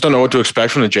 I just don't know what to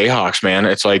expect from the Jayhawks, man.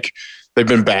 It's like they've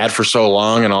been bad for so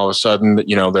long, and all of a sudden, they're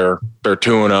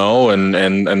 2-0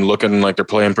 and looking like they're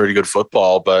playing pretty good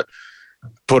football. But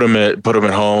put them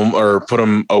at home or put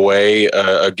them away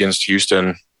against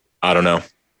Houston. I don't know.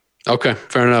 Okay,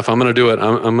 fair enough. I'm going to do it.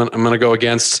 I'm going to go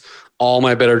against all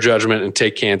my better judgment and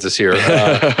take Kansas here.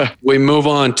 We move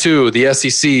on to the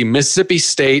SEC. Mississippi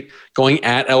State going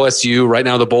at LSU. Right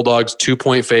now, the Bulldogs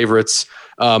 2-point favorites.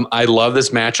 I love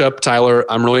this matchup. Tyler,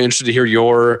 I'm really interested to hear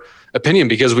your opinion,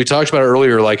 because we talked about it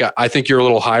earlier. Like, I think you're a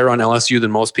little higher on LSU than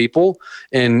most people.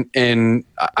 And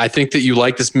I think that you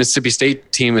like this Mississippi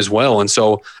State team as well. And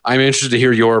so I'm interested to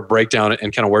hear your breakdown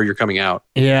and kind of where you're coming out.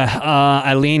 Yeah.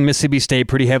 I lean Mississippi State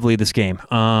pretty heavily this game.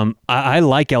 I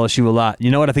like LSU a lot.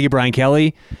 You know what I think of Brian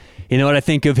Kelly? You know what I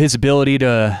think of his ability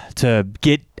to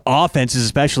get offenses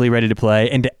especially ready to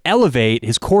play and to elevate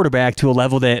his quarterback to a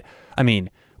level that,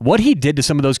 what he did to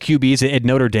some of those QBs at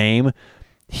Notre Dame.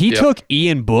 He took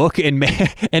Ian Book and made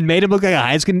him look like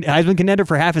a Heisman contender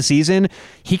for half a season.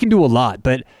 He can do a lot,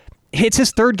 but it's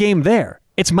his 3rd game there.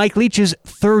 it's Mike Leach's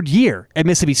third year at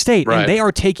Mississippi State, and they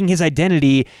are taking his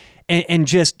identity and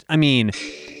just, I mean,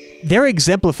 they're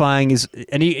exemplifying his.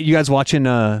 And you guys watching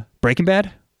Breaking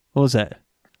Bad? What was that?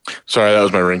 Sorry, that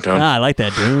was my ringtone. I like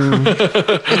that,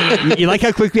 dude. you like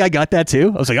how quickly I got that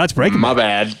too? I was like, oh, it's Breaking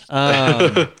Bad.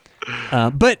 My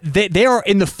bad. But they are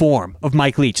in the form of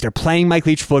Mike Leach. They're playing Mike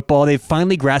Leach football. They've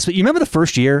finally grasped it. You remember the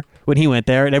first year when he went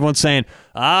there and everyone's saying,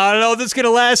 I don't know if this is going to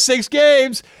last 6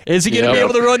 games. Is he going to be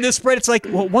able to run this spread? It's like,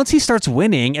 well, once he starts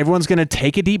winning, everyone's going to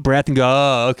take a deep breath and go,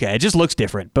 oh, okay, it just looks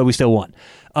different, but we still won.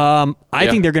 I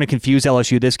think they're going to confuse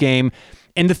LSU this game.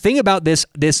 And the thing about this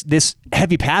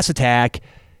heavy pass attack,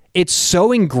 it's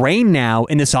so ingrained now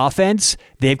in this offense.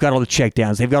 They've got all the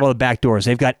checkdowns. They've got all the backdoors.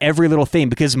 They've got every little thing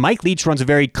because Mike Leach runs a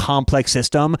very complex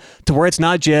system to where it's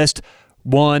not just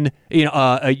one,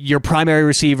 your primary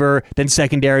receiver, then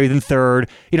secondary, then third.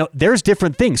 There's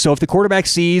different things. So if the quarterback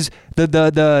sees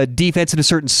the defense in a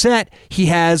certain set, he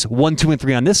has 1, 2, and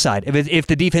 3 on this side. If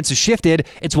the defense is shifted,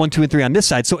 it's 1, 2, and 3 on this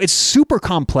side. So it's super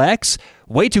complex,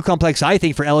 way too complex, I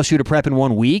think, for LSU to prep in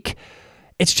 1 week.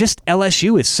 It's just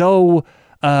LSU is so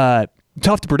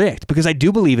tough to predict because I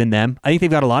do believe in them. I think they've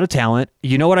got a lot of talent.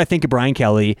 You know what I think of Brian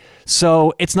Kelly.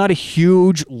 So it's not a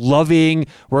huge, loving,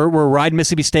 we're riding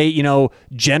Mississippi State,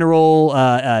 general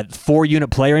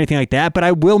 4-unit play or anything like that. But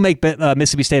I will make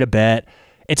Mississippi State a bet.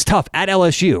 It's tough at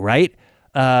LSU, right?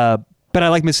 But I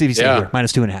like Mississippi State here,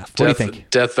 -2.5. What do you think?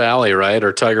 Death Valley, right?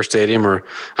 Or Tiger Stadium, or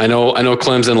I know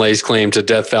Clemson lays claim to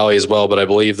Death Valley as well, but I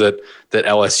believe that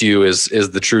LSU is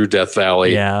the true Death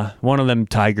Valley. Yeah, one of them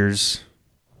Tigers.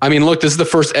 I mean, look, this is the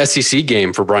first SEC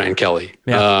game for Brian Kelly.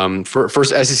 Yeah. First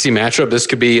SEC matchup. This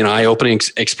could be an eye-opening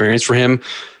experience for him.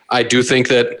 I do think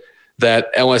that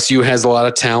LSU has a lot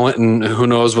of talent, and who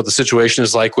knows what the situation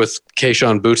is like with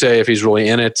Kayshon Boutte if he's really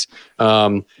in it.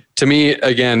 To me,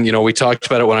 again, we talked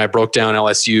about it when I broke down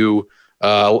LSU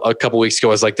a couple weeks ago.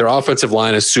 I was like, their offensive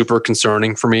line is super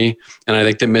concerning for me, and I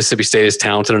think that Mississippi State is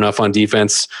talented enough on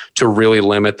defense to really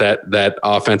limit that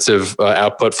offensive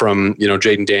output from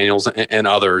Jaden Daniels and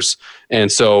others.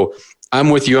 And so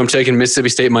I'm with you. I'm taking Mississippi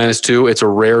State -2. It's a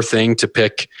rare thing to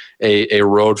pick a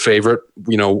road favorite,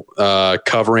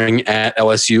 covering at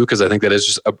LSU because I think that is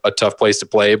just a tough place to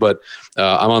play. But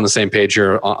I'm on the same page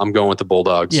here. I'm going with the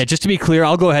Bulldogs. Yeah, just to be clear,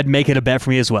 I'll go ahead and make it a bet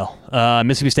for me as well.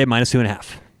 Mississippi State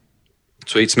 -2.5.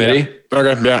 Sweet, Smitty. Yeah.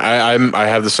 Okay. Yeah, I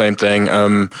have the same thing.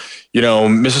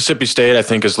 Mississippi State, I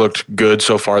think, has looked good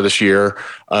so far this year.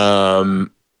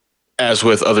 As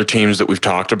with other teams that we've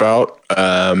talked about,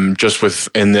 just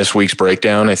within this week's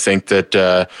breakdown, I think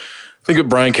that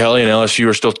Brian Kelly and LSU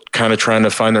are still kind of trying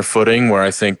to find their footing. Where I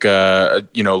think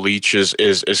Leach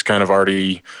is kind of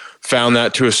already found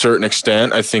that to a certain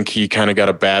extent. I think he kind of got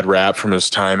a bad rap from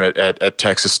his time at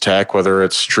Texas Tech, whether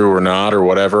it's true or not or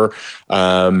whatever.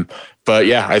 But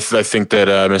yeah, I think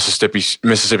that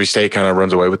Mississippi State kind of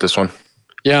runs away with this one.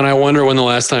 Yeah, and I wonder when the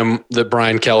last time that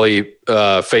Brian Kelly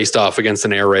faced off against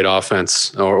an air raid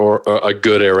offense or a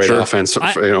good air raid offense,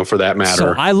 for that matter.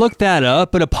 So I looked that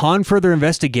up, but upon further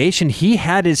investigation, he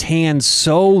had his hands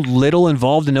so little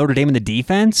involved in Notre Dame in the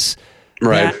defense.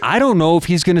 Right. I don't know if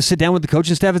he's going to sit down with the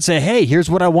coaching staff and say, hey, here's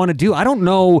what I want to do. I don't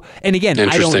know. And again,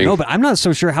 I don't know, but I'm not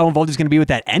so sure how involved he's going to be with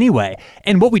that anyway.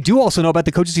 And what we do also know about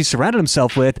the coaches he surrounded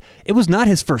himself with, it was not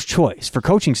his first choice for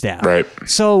coaching staff. Right.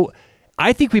 So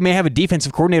I think we may have a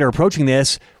defensive coordinator approaching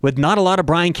this with not a lot of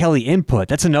Brian Kelly input.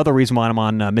 That's another reason why I'm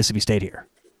on Mississippi State here.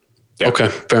 Yeah. Okay,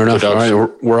 fair enough. All right,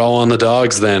 we're all on the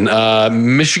Dogs then.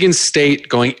 Michigan State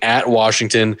going at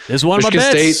Washington. This is one Michigan of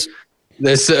my bets. State,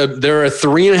 they're a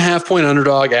 3.5-point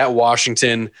underdog at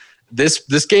Washington.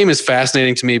 This game is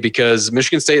fascinating to me because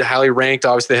Michigan State highly ranked.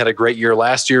 Obviously, they had a great year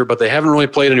last year, but they haven't really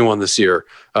played anyone this year.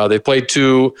 They played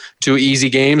two easy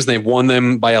games. They've won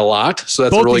them by a lot, so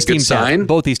that's a really good sign.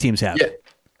 Both these teams have.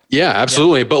 Yeah,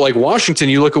 absolutely. Yeah. But like Washington,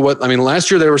 you look at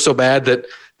last year they were so bad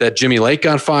that Jimmy Lake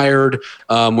got fired.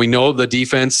 We know the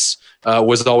defense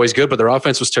was always good, but their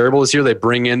offense was terrible this year. They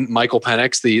bring in Michael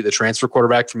Penix, the transfer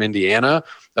quarterback from Indiana,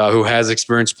 who has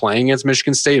experience playing against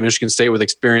Michigan State. Michigan State with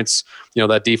experience,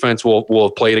 that defense will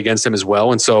have played against him as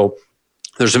well. And so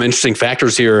there's some interesting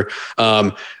factors here.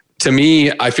 To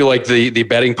me, I feel like the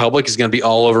betting public is going to be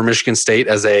all over Michigan State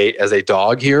as a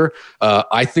dog here.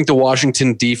 I think the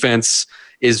Washington defense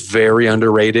is very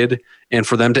underrated, and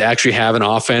for them to actually have an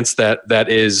offense that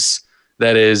is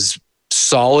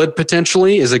solid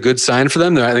potentially is a good sign for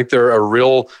them. I think they're a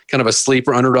real kind of a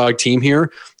sleeper underdog team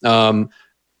here. I'm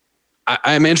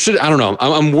interested. I don't know.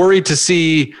 I'm worried to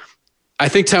see. I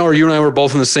think, Tyler, you and I were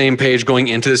both on the same page going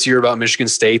into this year about Michigan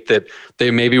State, that they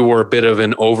maybe were a bit of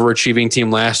an overachieving team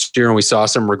last year, and we saw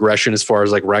some regression as far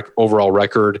as like overall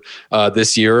record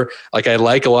this year. Like, I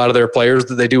like a lot of their players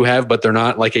that they do have, but they're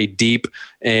not like a deep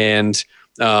and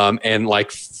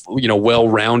like,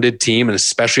 well-rounded team, and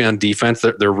especially on defense,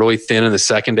 they're really thin in the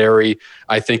secondary.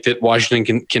 I think that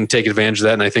Washington can take advantage of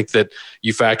that, and I think that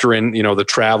you factor in, the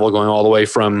travel going all the way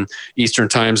from Eastern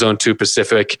time zone to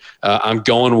Pacific. I'm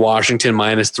going Washington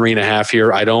 -3.5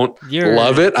 here. I don't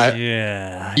love it.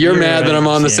 You're mad that I'm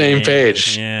on the same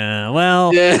page. Yeah.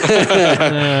 Well,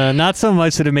 not so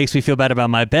much that it makes me feel bad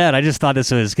about my bet. I just thought this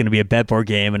was going to be a bet board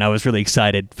game, and I was really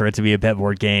excited for it to be a bet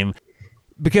board game.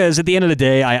 Because at the end of the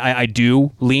day, I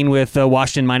do lean with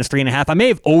Washington -3.5. I may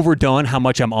have overdone how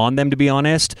much I'm on them, to be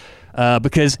honest,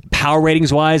 because power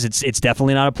ratings wise, it's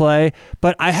definitely not a play.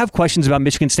 But I have questions about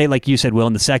Michigan State, like you said, Will,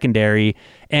 in the secondary.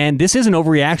 And this is an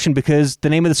overreaction because the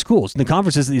name of the schools, the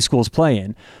conferences that these schools play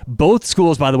in. Both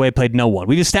schools, by the way, played no one.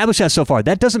 We've established that so far.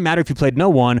 That doesn't matter if you played no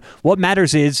one. What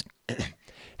matters is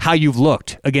how you've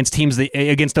looked against teams,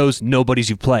 against those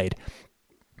nobodies you've played.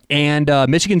 And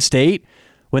Michigan State,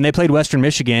 when they played Western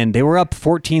Michigan, they were up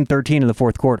 14-13 in the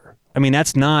fourth quarter. I mean,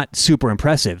 that's not super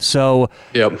impressive. So,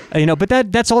 but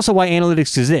that's also why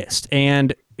analytics exist.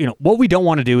 And, what we don't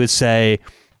want to do is say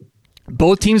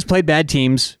both teams played bad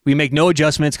teams. We make no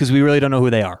adjustments because we really don't know who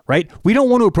they are, right? We don't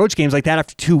want to approach games like that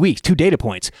after 2 weeks, 2 data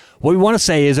points. What we want to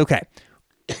say is, okay,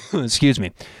 excuse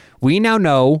me. We now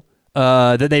know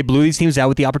that they blew these teams out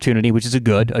with the opportunity, which is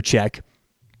a check.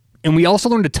 And we also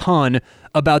learned a ton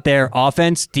about their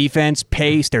offense, defense,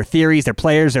 pace, their theories, their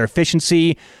players, their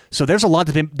efficiency. So there's a lot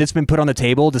that's been put on the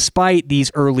table despite these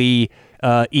early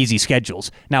easy schedules.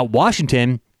 Now,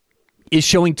 Washington is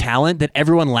showing talent that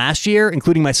everyone last year,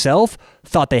 including myself,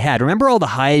 thought they had. Remember all the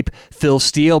hype? Phil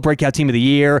Steele, breakout team of the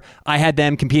year. I had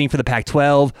them competing for the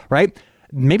Pac-12, right?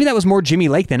 Maybe that was more Jimmy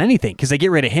Lake than anything because they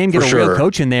get rid of him, get real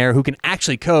coach in there who can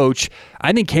actually coach.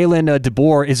 I think Kalen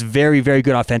DeBoer is very, very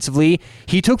good offensively.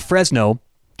 He took Fresno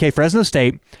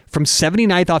State, from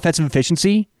 79th offensive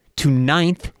efficiency to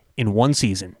 9th in one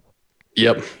season.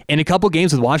 Yep. In a couple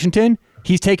games with Washington,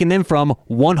 he's taken them from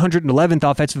 111th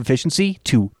offensive efficiency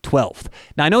to 12th.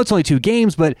 Now, I know it's only 2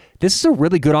 games, but this is a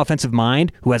really good offensive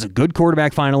mind who has a good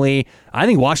quarterback finally. I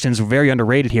think Washington's very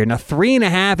underrated here. Now,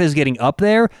 3.5 is getting up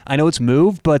there. I know it's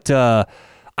moved, but I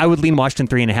would lean Washington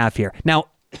 3.5 here. Now,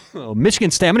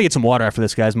 Michigan State, I'm going to get some water after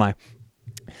this, guys. My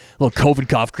little COVID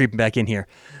cough creeping back in here.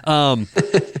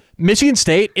 Michigan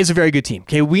State is a very good team.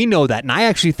 Okay, we know that. And I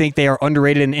actually think they are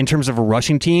underrated in terms of a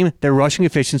rushing team. Their rushing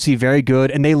efficiency, very good.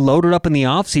 And they loaded up in the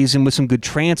offseason with some good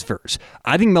transfers.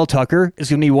 I think Mel Tucker is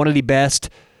going to be one of the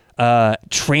best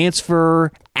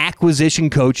transfer acquisition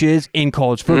coaches in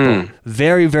college football.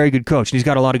 Very, very good coach. And he's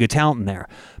got a lot of good talent in there.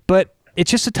 But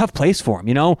it's just a tough place for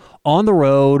him, on the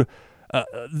road,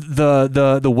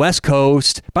 the West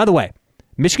Coast. By the way,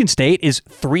 Michigan State is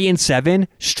 3-7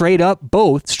 straight up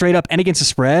and against the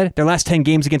spread. Their last 10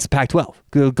 games against the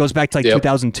Pac-12 goes back to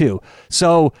 2002.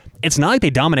 So it's not like they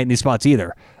dominate in these spots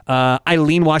either. I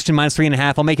lean Washington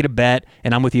 -3.5. I'll make it a bet,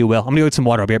 and I'm with you, Will. I'm gonna go get some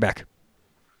water. I'll be right back.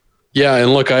 Yeah,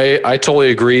 and look, I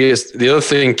totally agree. The other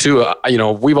thing too,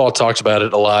 we've all talked about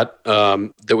it a lot,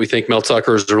 that we think Mel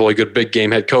Tucker is a really good big game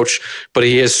head coach, but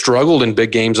he has struggled in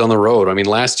big games on the road. I mean,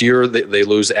 last year they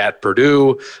lose at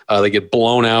Purdue, they get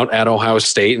blown out at Ohio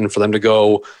State, and for them to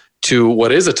go to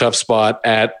what is a tough spot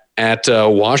at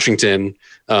Washington,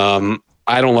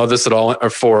 I don't love this at all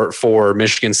for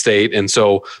Michigan State, and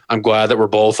so I'm glad that we're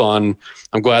both on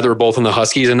the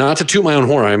Huskies. And not to toot my own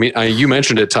horn, I mean, you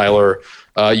mentioned it, Tyler.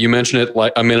 You mentioned it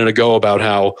like a minute ago about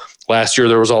how last year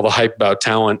there was all the hype about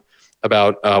talent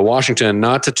about Washington.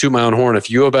 Not to toot my own horn, if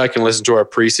you go back and listen to our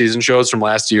preseason shows from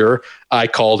last year, I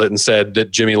called it and said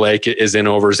that Jimmy Lake is in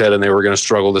over his head and they were going to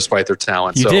struggle despite their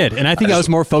talent. You did, and I think I was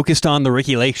more focused on the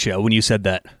Ricky Lake show when you said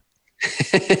that.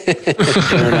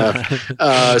 Fair enough.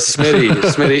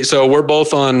 Smitty. So we're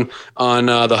both on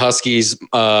the Huskies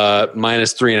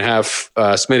 -3.5.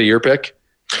 Smitty, your pick?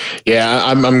 Yeah,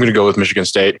 I'm going to go with Michigan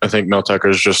State. I think Mel Tucker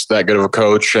is just that good of a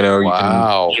coach.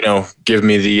 Wow. You can, give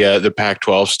me the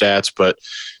Pac-12 stats, but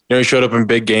he showed up in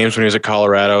big games when he was at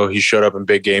Colorado. He showed up in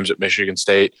big games at Michigan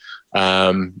State.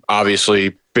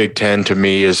 Obviously, Big Ten to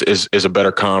me is a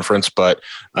better conference, but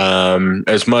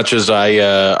as much as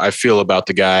I feel about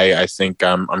the guy, I think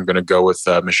I'm going to go with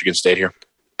Michigan State here.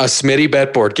 A Smitty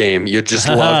bet board game. You'd just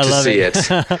love to see it.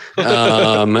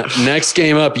 Next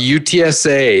game up,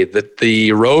 UTSA, the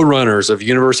Roadrunners of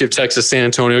University of Texas San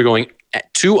Antonio, going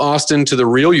to Austin to the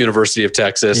real University of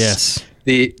Texas. Yes.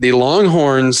 The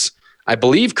Longhorns I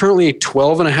believe currently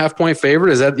 12.5 point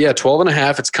favorite. Is that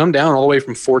 12.5? It's come down all the way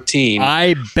from 14.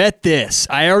 I bet this.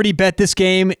 I already bet this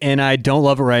game, and I don't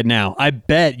love it right now. I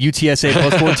bet UTSA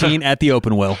plus 14 at the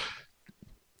Open, Will.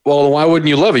 Well, why wouldn't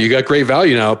you love it? You got great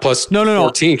value now, plus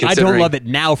 14. I don't love it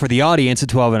now for the audience at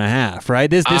 12.5, right?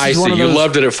 This is one of those, you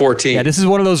loved it at 14. Yeah, this is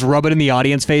one of those rub it in the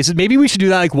audience faces. Maybe we should do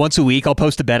that like once a week. I'll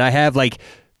post a bet I have, like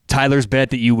Tyler's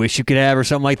bet that you wish you could have or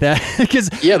something like that.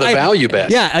 The value bet.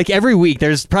 Yeah, like every week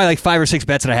there's probably like 5 or 6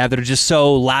 bets that I have that are just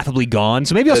so laughably gone.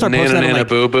 So maybe I'll start posting that. Nana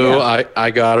Boo Boo. Yeah. I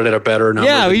got it at a better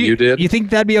number than you did. You think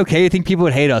that'd be okay? You think people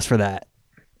would hate us for that?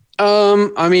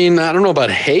 I mean, I don't know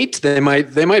about hate. They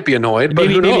might be annoyed,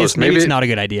 but who knows? Maybe it's not a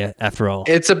good idea after all.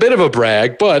 It's a bit of a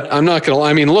brag, but I'm not going to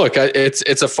lie. I mean, look,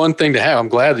 it's a fun thing to have. I'm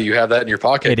glad that you have that in your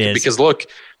pocket. It is. Because look,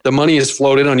 the money is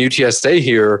floated on UTSA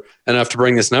here enough to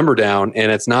bring this number down.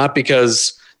 And it's not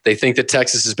because they think that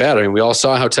Texas is bad. I mean, we all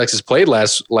saw how Texas played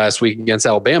last week against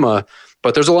Alabama,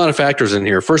 but there's a lot of factors in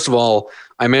here. First of all,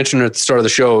 I mentioned at the start of the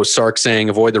show, Sark saying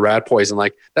avoid the rat poison.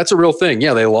 Like, that's a real thing.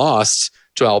 Yeah, they lost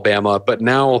to Alabama, but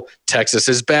now Texas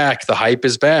is back. The hype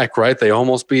is back, right? They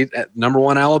almost beat number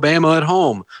 1 Alabama at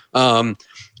home.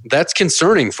 That's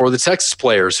concerning for the Texas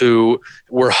players who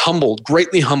were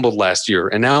greatly humbled last year.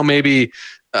 And now maybe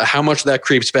how much that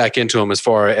creeps back into them as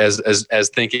far as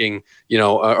thinking,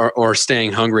 or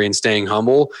staying hungry and staying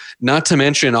humble. Not to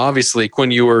mention, obviously,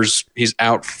 Quinn Ewers, he's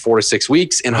out 4 to 6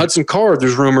 weeks, and Hudson Card,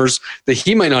 there's rumors that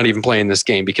he might not even play in this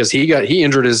game because he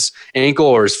injured his ankle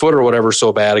or his foot or whatever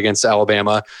so bad against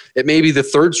Alabama. It may be the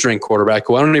 3rd string quarterback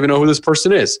who I don't even know who this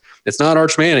person is. It's not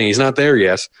Arch Manning. He's not there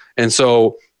yet. And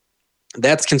so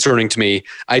that's concerning to me.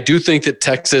 I do think that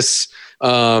Texas,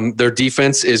 their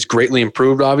defense is greatly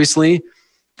improved, obviously.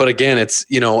 But again, it's,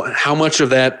 how much do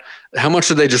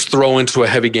they just throw into a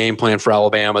heavy game plan for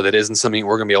Alabama that isn't something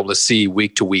we're going to be able to see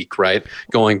week to week, right?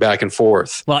 Going back and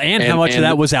forth. Well, and how much of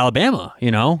that was Alabama,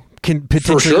 can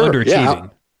potentially underachieving. Yeah,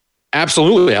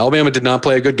 absolutely. Alabama did not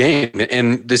play a good game.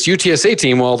 And this UTSA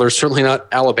team, while they're certainly not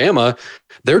Alabama,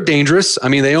 they're dangerous. I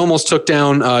mean, they almost took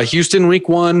down Houston week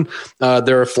 1.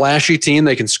 They're a flashy team.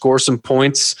 They can score some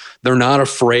points. They're not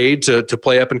afraid to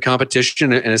play up in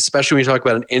competition. And especially when you talk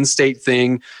about an in-state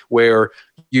thing where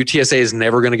UTSA is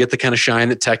never going to get the kind of shine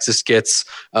that Texas gets.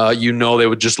 They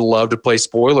would just love to play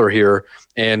spoiler here.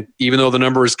 And even though the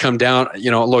number has come down,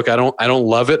 look, I don't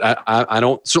love it.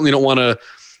 I certainly don't want to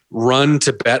run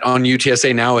to bet on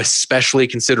UTSA now, especially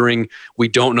considering we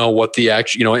don't know what the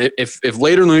actual, if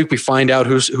later in the week we find out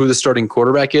who the starting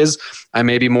quarterback is, I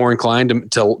may be more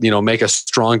inclined to make a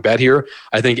strong bet here.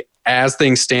 I think as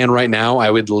things stand right now,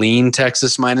 I would lean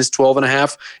Texas minus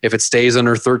 12.5 if it stays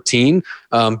under 13.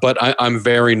 But I'm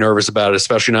very nervous about it,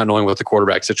 especially not knowing what the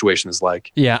quarterback situation is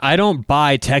like. Yeah, I don't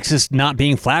buy Texas not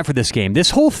being flat for this game. This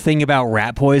whole thing about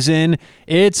rat poison,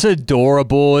 it's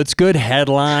adorable. It's good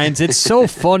headlines. It's so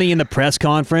funny in the press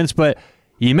conference. But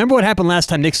you remember what happened last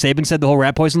time Nick Saban said the whole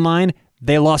rat poison line?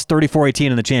 They lost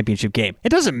 34-18 in the championship game. It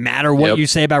doesn't matter what you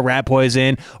say about rat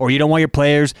poison or you don't want your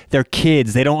players. They're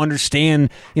kids. They don't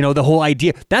understand, the whole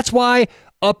idea. That's why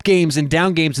up games and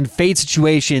down games and fade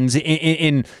situations that's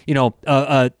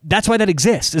why that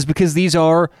exists, is because these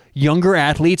are younger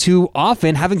athletes who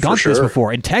often haven't gone through this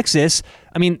before. In Texas,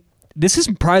 I mean, this is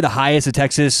probably the highest that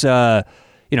Texas,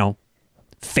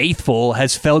 faithful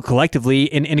has felt collectively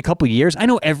in a couple of years. I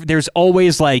know there's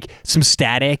always like some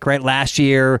static, right? Last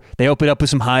year, they opened up with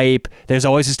some hype. There's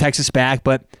always this Texas back,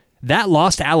 but that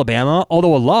loss to Alabama,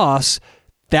 although a loss,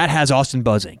 that has Austin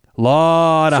buzzing. A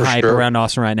lot of hype around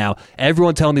Austin right now.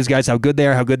 Everyone telling these guys how good they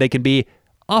are, how good they can be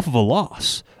off of a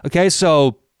loss. Okay,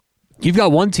 so you've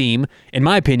got one team, in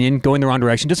my opinion, going the wrong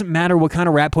direction. Doesn't matter what kind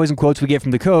of rat poison quotes we get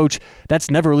from the coach. That's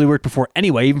never really worked before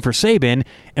anyway, even for Saban.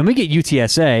 And we get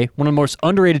UTSA, one of the most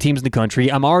underrated teams in the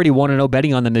country. I'm already 1-0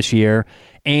 betting on them this year.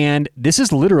 And this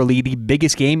is literally the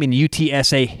biggest game in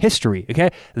UTSA history,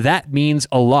 okay? That means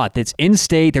a lot. That's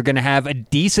in-state. They're going to have a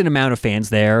decent amount of fans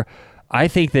there. I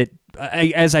think that,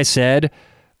 as I said,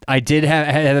 I did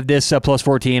have this plus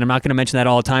 14. I'm not going to mention that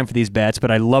all the time for these bets, but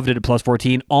I loved it at plus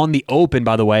 14 on the open,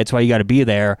 by the way. That's why you got to be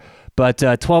there. But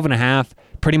 12.5,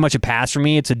 pretty much a pass for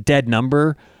me. It's a dead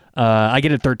number. I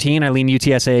get it 13. I lean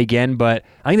UTSA again, but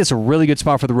I think that's a really good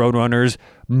spot for the Roadrunners.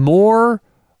 More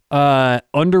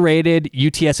underrated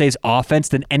UTSA's offense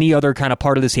than any other kind of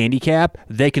part of this handicap.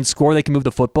 They can score. They can move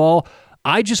the football.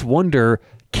 I just wonder,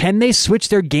 can they switch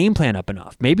their game plan up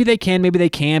enough? Maybe they can, maybe they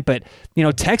can't, but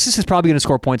Texas is probably going to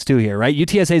score points too here, right?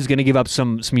 UTSA is going to give up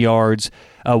some yards.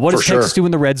 What does Texas do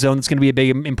in the red zone? That's going to be a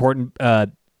big, important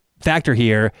factor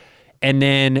here. And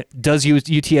then does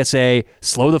UTSA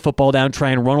slow the football down, try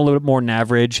and run a little bit more than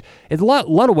average? It's a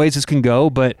lot of ways this can go,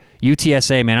 but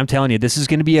UTSA, man, I'm telling you, this is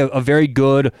going to be a very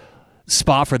good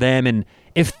spot for them. And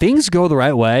if things go the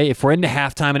right way, if we're into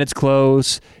halftime and it's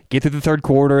close, get through the third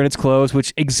quarter and it's close,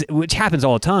 which happens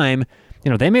all the time,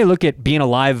 they may look at being a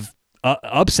live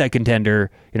upset contender,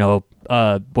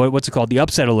 what's it called? The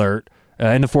upset alert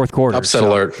in the fourth quarter. Upset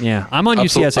alert. Yeah, I'm on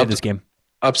UTSA this game.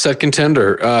 Upset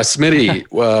contender. Smitty,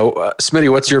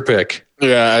 Smitty, what's your pick?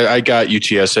 Yeah, I got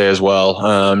UTSA as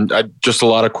well. Just a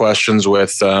lot of questions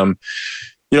with,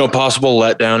 possible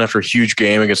letdown after a huge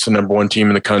game against the number one team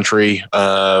in the country.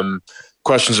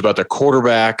 Questions about their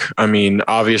quarterback. I mean,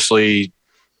 obviously,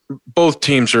 both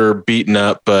teams are beaten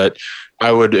up, but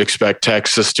I would expect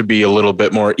Texas to be a little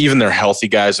bit more, even their healthy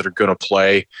guys that are going to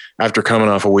play after coming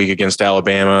off a week against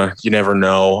Alabama. You never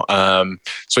know.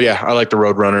 So, yeah, I like the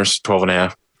Roadrunners,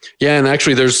 12.5. Yeah, and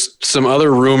actually there's some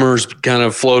other rumors kind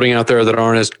of floating out there that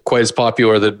aren't quite as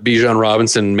popular, that Bijan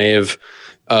Robinson may have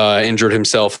injured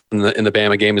himself in the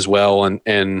Bama game as well,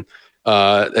 and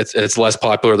it's less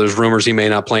popular. There's rumors he may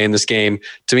not play in this game.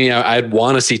 To me, I'd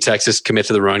want to see Texas commit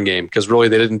to the run game, because really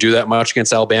they didn't do that much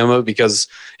against Alabama because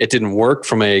it didn't work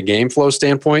from a game flow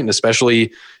standpoint, and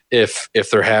especially if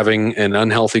they're having an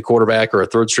unhealthy quarterback or a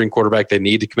third string quarterback, they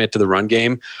need to commit to the run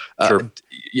game. Sure.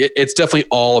 It's definitely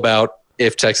all about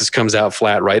if Texas comes out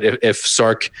flat, right? If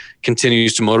Sark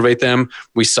continues to motivate them.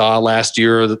 We saw last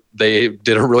year that they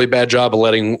did a really bad job of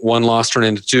letting one loss turn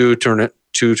into two turn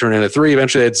into three.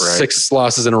 Eventually they had 6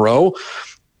 losses in a row.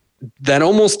 That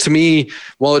almost, to me,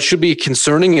 while it should be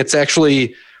concerning, it's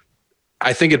actually,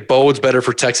 I think it bodes better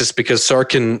for Texas, because Sark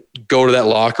can go to that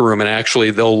locker room and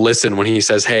actually they'll listen when he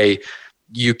says, hey,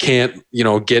 you can't,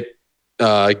 get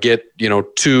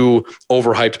too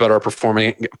overhyped about our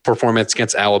performance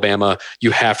against Alabama.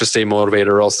 You have to stay motivated,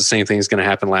 or else the same thing is going to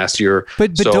happen last year.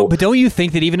 But don't you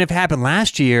think that even if it happened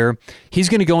last year, he's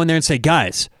going to go in there and say,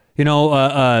 guys,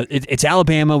 it's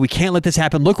Alabama. We can't let this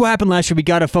happen. Look what happened last year. We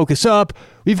got to focus up.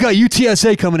 We've got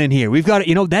UTSA coming in here. We've got,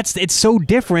 it's so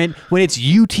different when it's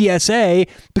UTSA,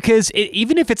 because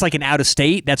even if it's like an out of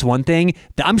state, that's one thing.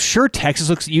 I'm sure Texas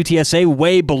looks at UTSA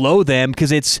way below them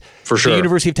because it's the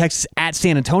University of Texas at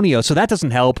San Antonio. So that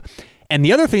doesn't help. And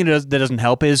the other thing that doesn't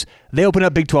help is they open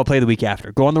up Big 12 play the week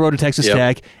after. Go on the road to Texas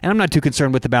Tech. And I'm not too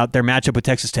concerned about their matchup with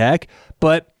Texas Tech.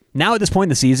 But now at this point in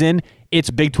the season, it's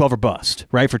Big 12 or bust,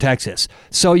 right, for Texas.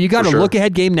 So you got a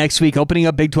look-ahead game next week, opening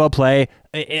up Big 12 play,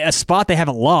 a spot they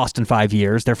haven't lost in 5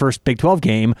 years, their first Big 12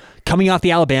 game. Coming off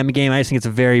the Alabama game, I just think it's a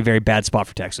very, very bad spot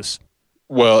for Texas.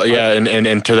 Well, yeah,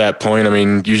 and to that point, I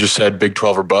mean, you just said Big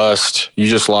 12 or bust. You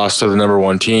just lost to the number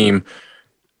one team.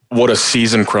 What a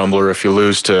season crumbler if you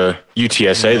lose to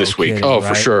UTSA this week. Kidding,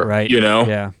 for sure. Right.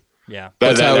 Yeah.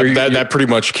 That pretty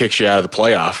much kicks you out of the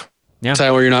playoff. Yeah.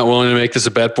 Tyler, you're not willing to make this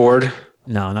a bet board?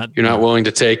 No, not. You're not willing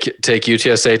to take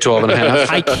UTSA 12.5?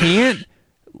 I can't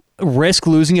risk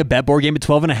losing a bet board game at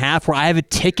 12.5 where I have a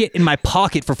ticket in my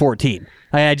pocket for 14.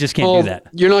 I just can't do that.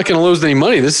 You're not going to lose any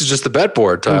money. This is just the bet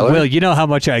board, Tyler. Well, you know how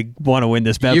much I want to win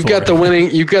this bet board. You've got the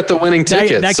winning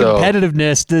ticket. That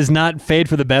competitiveness does not fade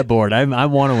for the bet board. I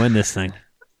want to win this thing.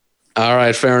 All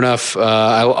right, fair enough.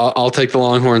 I'll take the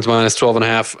Longhorns minus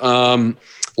 12.5.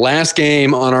 Last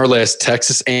game on our list,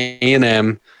 Texas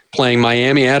A&M playing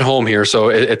Miami at home here. So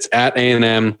it's at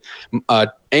A&M.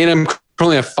 A&M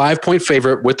currently a 5-point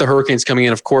favorite with the Hurricanes coming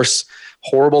in. Of course,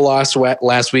 horrible loss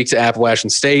last week to Appalachian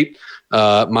State.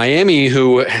 Miami,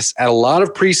 who has had a lot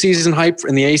of preseason hype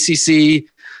in the ACC,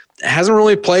 hasn't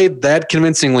really played that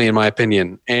convincingly, in my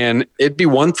opinion. And it'd be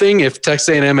one thing if Texas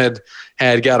A&M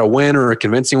had got a win or a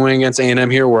convincing win against A&M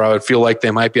here, where I would feel like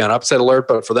they might be on upset alert.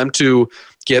 But for them to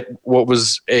get what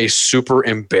was a super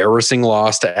embarrassing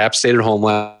loss to App State at home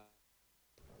last.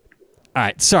 All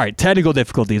right, sorry, technical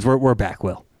difficulties. We're back,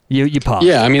 Will. You paused.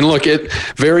 Yeah, I mean, look,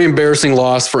 very embarrassing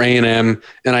loss for A&M,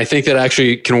 and I think that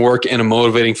actually can work in a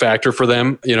motivating factor for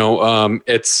them.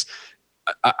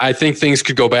 I think things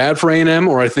could go bad for A&M,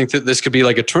 or I think that this could be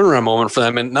like a turnaround moment for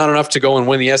them, and not enough to go and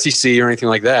win the SEC or anything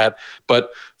like that,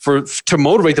 but to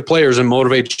motivate the players and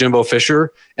motivate Jimbo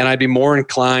Fisher. And I'd be more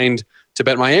inclined to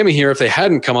bet Miami here if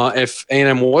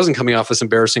A&M wasn't coming off this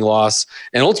embarrassing loss.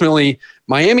 And ultimately,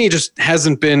 Miami just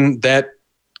hasn't been that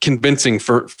convincing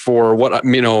for what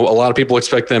a lot of people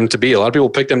expect them to be. A lot of people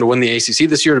picked them to win the ACC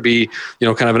this year, to be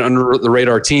kind of an under the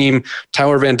radar team.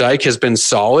 Tyler Van Dyke has been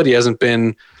solid. He hasn't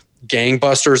been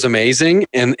gangbusters amazing,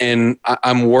 and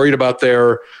I'm worried about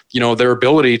their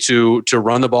ability to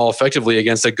run the ball effectively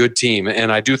against a good team.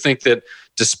 And I do think that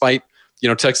despite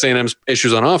Texas A&M's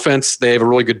issues on offense, they have a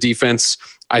really good defense.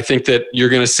 I think that you're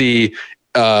going to see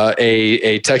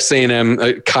a Texas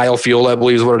A&M, Kyle Field, I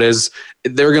believe is what it is.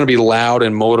 They're going to be loud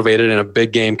and motivated in a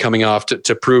big game coming off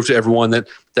to prove to everyone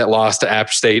that loss to App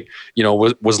State,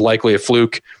 was likely a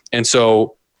fluke. And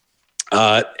so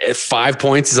 5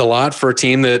 points is a lot for a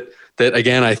team that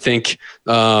again, I think,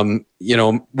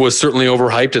 was certainly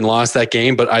overhyped and lost that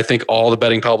game, but I think all the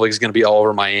betting public is going to be all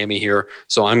over Miami here.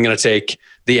 So I'm going to take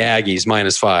the Aggies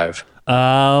 -5.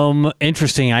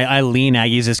 Interesting. I lean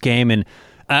Aggies this game. And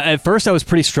at first I was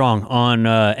pretty strong on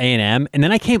A&M, and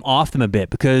then I came off them a bit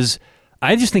because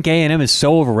I just think A&M is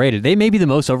so overrated. They may be the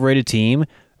most overrated team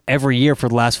every year for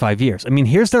the last 5 years. I mean,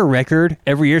 here's their record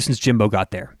every year since Jimbo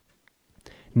got there.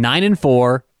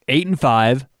 9-4,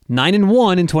 8-5,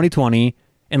 9-1 in 2020,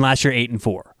 and last year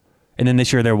 8-4, and then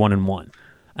this year they're 1-1.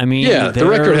 I mean, the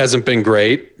record hasn't been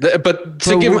great, but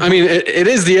to give them, I mean, it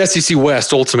is the SEC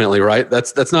West ultimately, right?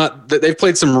 That's not. They've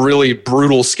played some really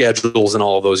brutal schedules in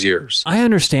all of those years. I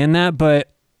understand that,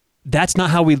 but that's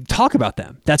not how we talk about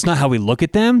them. That's not how we look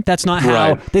at them. That's not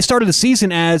how they started the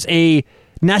season as a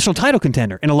national title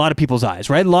contender in a lot of people's eyes,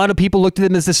 right? A lot of people looked at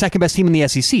them as the second best team in the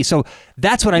SEC. So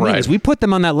that's what I mean is we put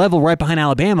them on that level right behind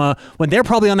Alabama when they're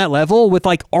probably on that level with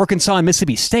like Arkansas and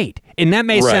Mississippi State. And that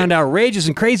may sound outrageous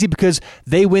and crazy because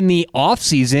they win the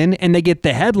offseason and they get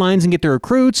the headlines and get the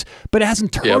recruits, but it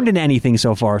hasn't turned into anything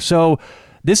so far. So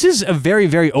this is a very,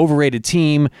 very overrated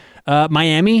team.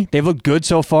 Miami, they've looked good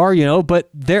so far, but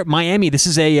Miami, this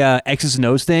is a X's and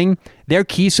O's thing. Their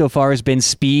key so far has been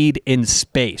speed in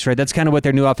space, right? That's kind of what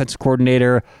their new offensive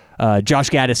coordinator, Josh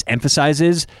Gaddis,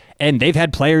 emphasizes, and they've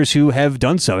had players who have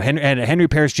done so. Henry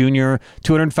Parrish Jr.,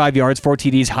 205 yards, 4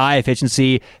 TDs, high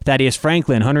efficiency. Thaddeus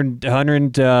Franklin,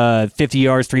 150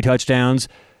 yards, 3 touchdowns.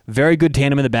 Very good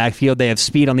tandem in the backfield. They have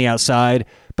speed on the outside,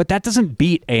 but that doesn't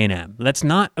beat A&M. That's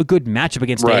not a good matchup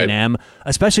against A&M,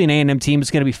 especially an A&M team that's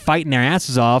going to be fighting their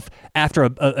asses off after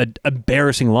a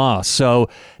embarrassing loss. So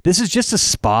this is just a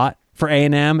spot for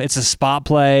A&M. It's a spot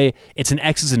play. It's an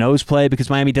X's and O's play because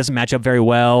Miami doesn't match up very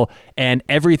well, and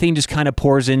everything just kind of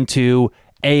pours into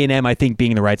A&M, I think,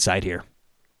 being the right side here.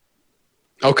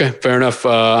 Okay, fair enough.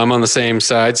 I'm on the same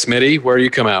side. Smitty, where do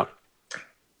you come out?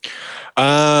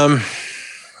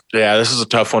 Yeah, this is a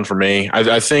tough one for me.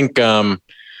 I think I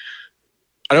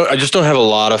just don't have a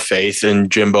lot of faith in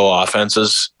Jimbo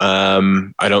offenses. I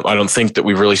don't think that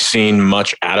we've really seen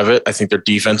much out of it. I think their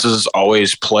defenses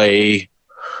always play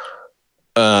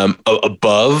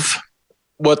above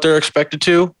what they're expected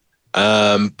to.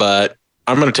 But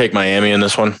I'm going to take Miami in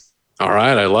this one. All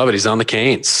right, I love it. He's on the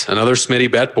Canes. Another Smitty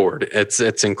bet board. It's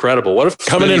incredible. What if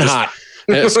coming in hot?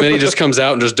 Smitty just comes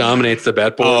out and just dominates the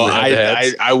bet board.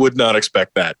 I would not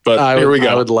expect that, but here we go.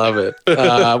 I would love it.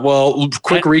 Well,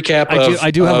 quick recap.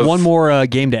 I do have one more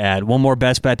game to add. One more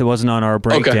best bet that wasn't on our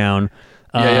breakdown.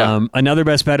 Okay. Another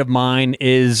best bet of mine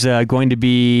is going to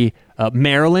be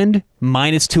Maryland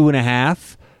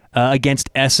 -2.5 against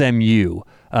SMU.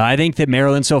 I think that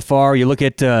Maryland so far, you look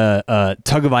at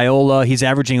Tagovailoa, he's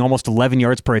averaging almost 11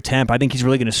 yards per attempt. I think he's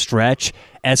really going to stretch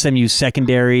SMU's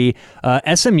secondary.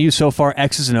 SMU so far,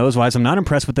 X's and O's wise, I'm not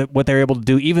impressed with what they're able to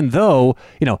do, even though,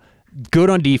 good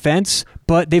on defense,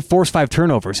 but they've forced 5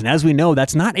 turnovers. And as we know,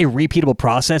 that's not a repeatable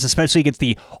process, especially against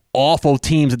the awful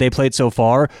teams that they played so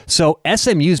far. So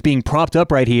SMU's being propped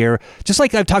up right here, just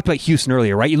like I've talked about Houston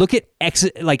earlier, right? You look at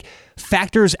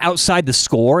factors outside the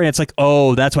score, and it's like,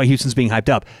 oh, that's why Houston's being hyped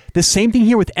up. The same thing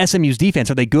here with SMU's defense.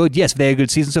 Are they good? Yes, they had a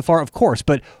good season so far, of course.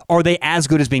 But are they as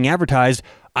good as being advertised?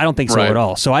 I don't think so at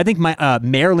all. So I think my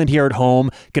Maryland here at home,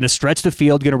 going to stretch the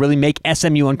field, going to really make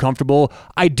SMU uncomfortable.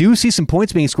 I do see some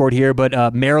points being scored here, but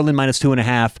Maryland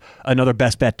 -2.5, another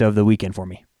best bet of the weekend for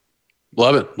me.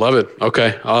 Love it.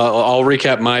 Okay, I'll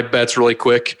recap my bets really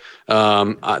quick.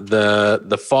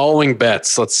 The following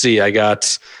bets. Let's see. I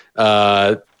got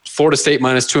Florida State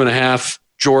 -2.5,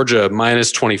 Georgia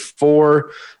 -24,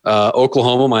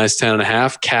 Oklahoma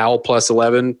 -10.5, Cal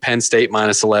 +11, Penn State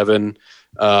 -11.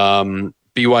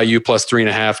 BYU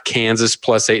 +3.5, Kansas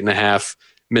 +8.5,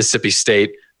 Mississippi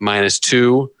State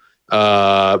 -2,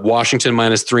 Washington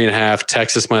 -3.5,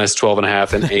 Texas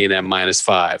 -12.5, and A&M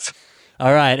 -5.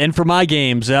 All right, and for my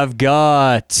games, I've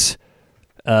got,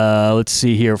 let's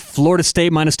see here, Florida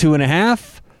State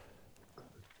 -2.5.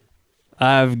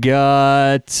 I've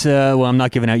got, I'm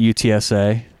not giving out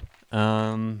UTSA.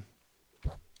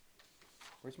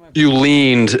 You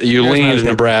leaned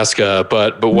Nebraska,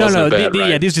 but wasn't a bet, right?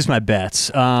 Yeah, these are just my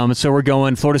bets. So we're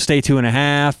going Florida State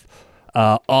 2.5,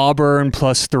 Auburn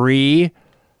 +3,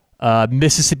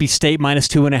 Mississippi State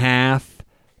 -2.5,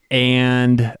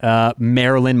 and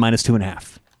Maryland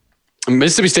 -2.5.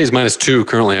 Mississippi State's -2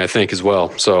 currently, I think, as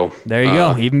well. So there you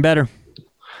go, even better.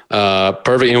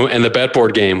 Perfect. And the bet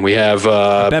board game, we have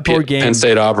Penn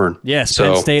State Auburn. Yes,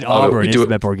 so, Penn State Auburn is the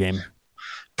bet board game.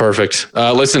 Perfect.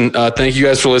 Listen, thank you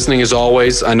guys for listening as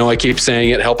always. I know I keep saying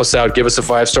it. Help us out. Give us a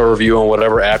 5-star review on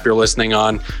whatever app you're listening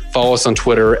on. Follow us on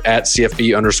Twitter at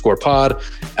CFB_pod,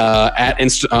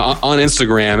 on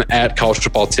Instagram at College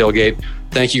Football Tailgate.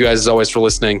 Thank you guys as always for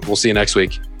listening. We'll see you next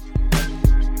week.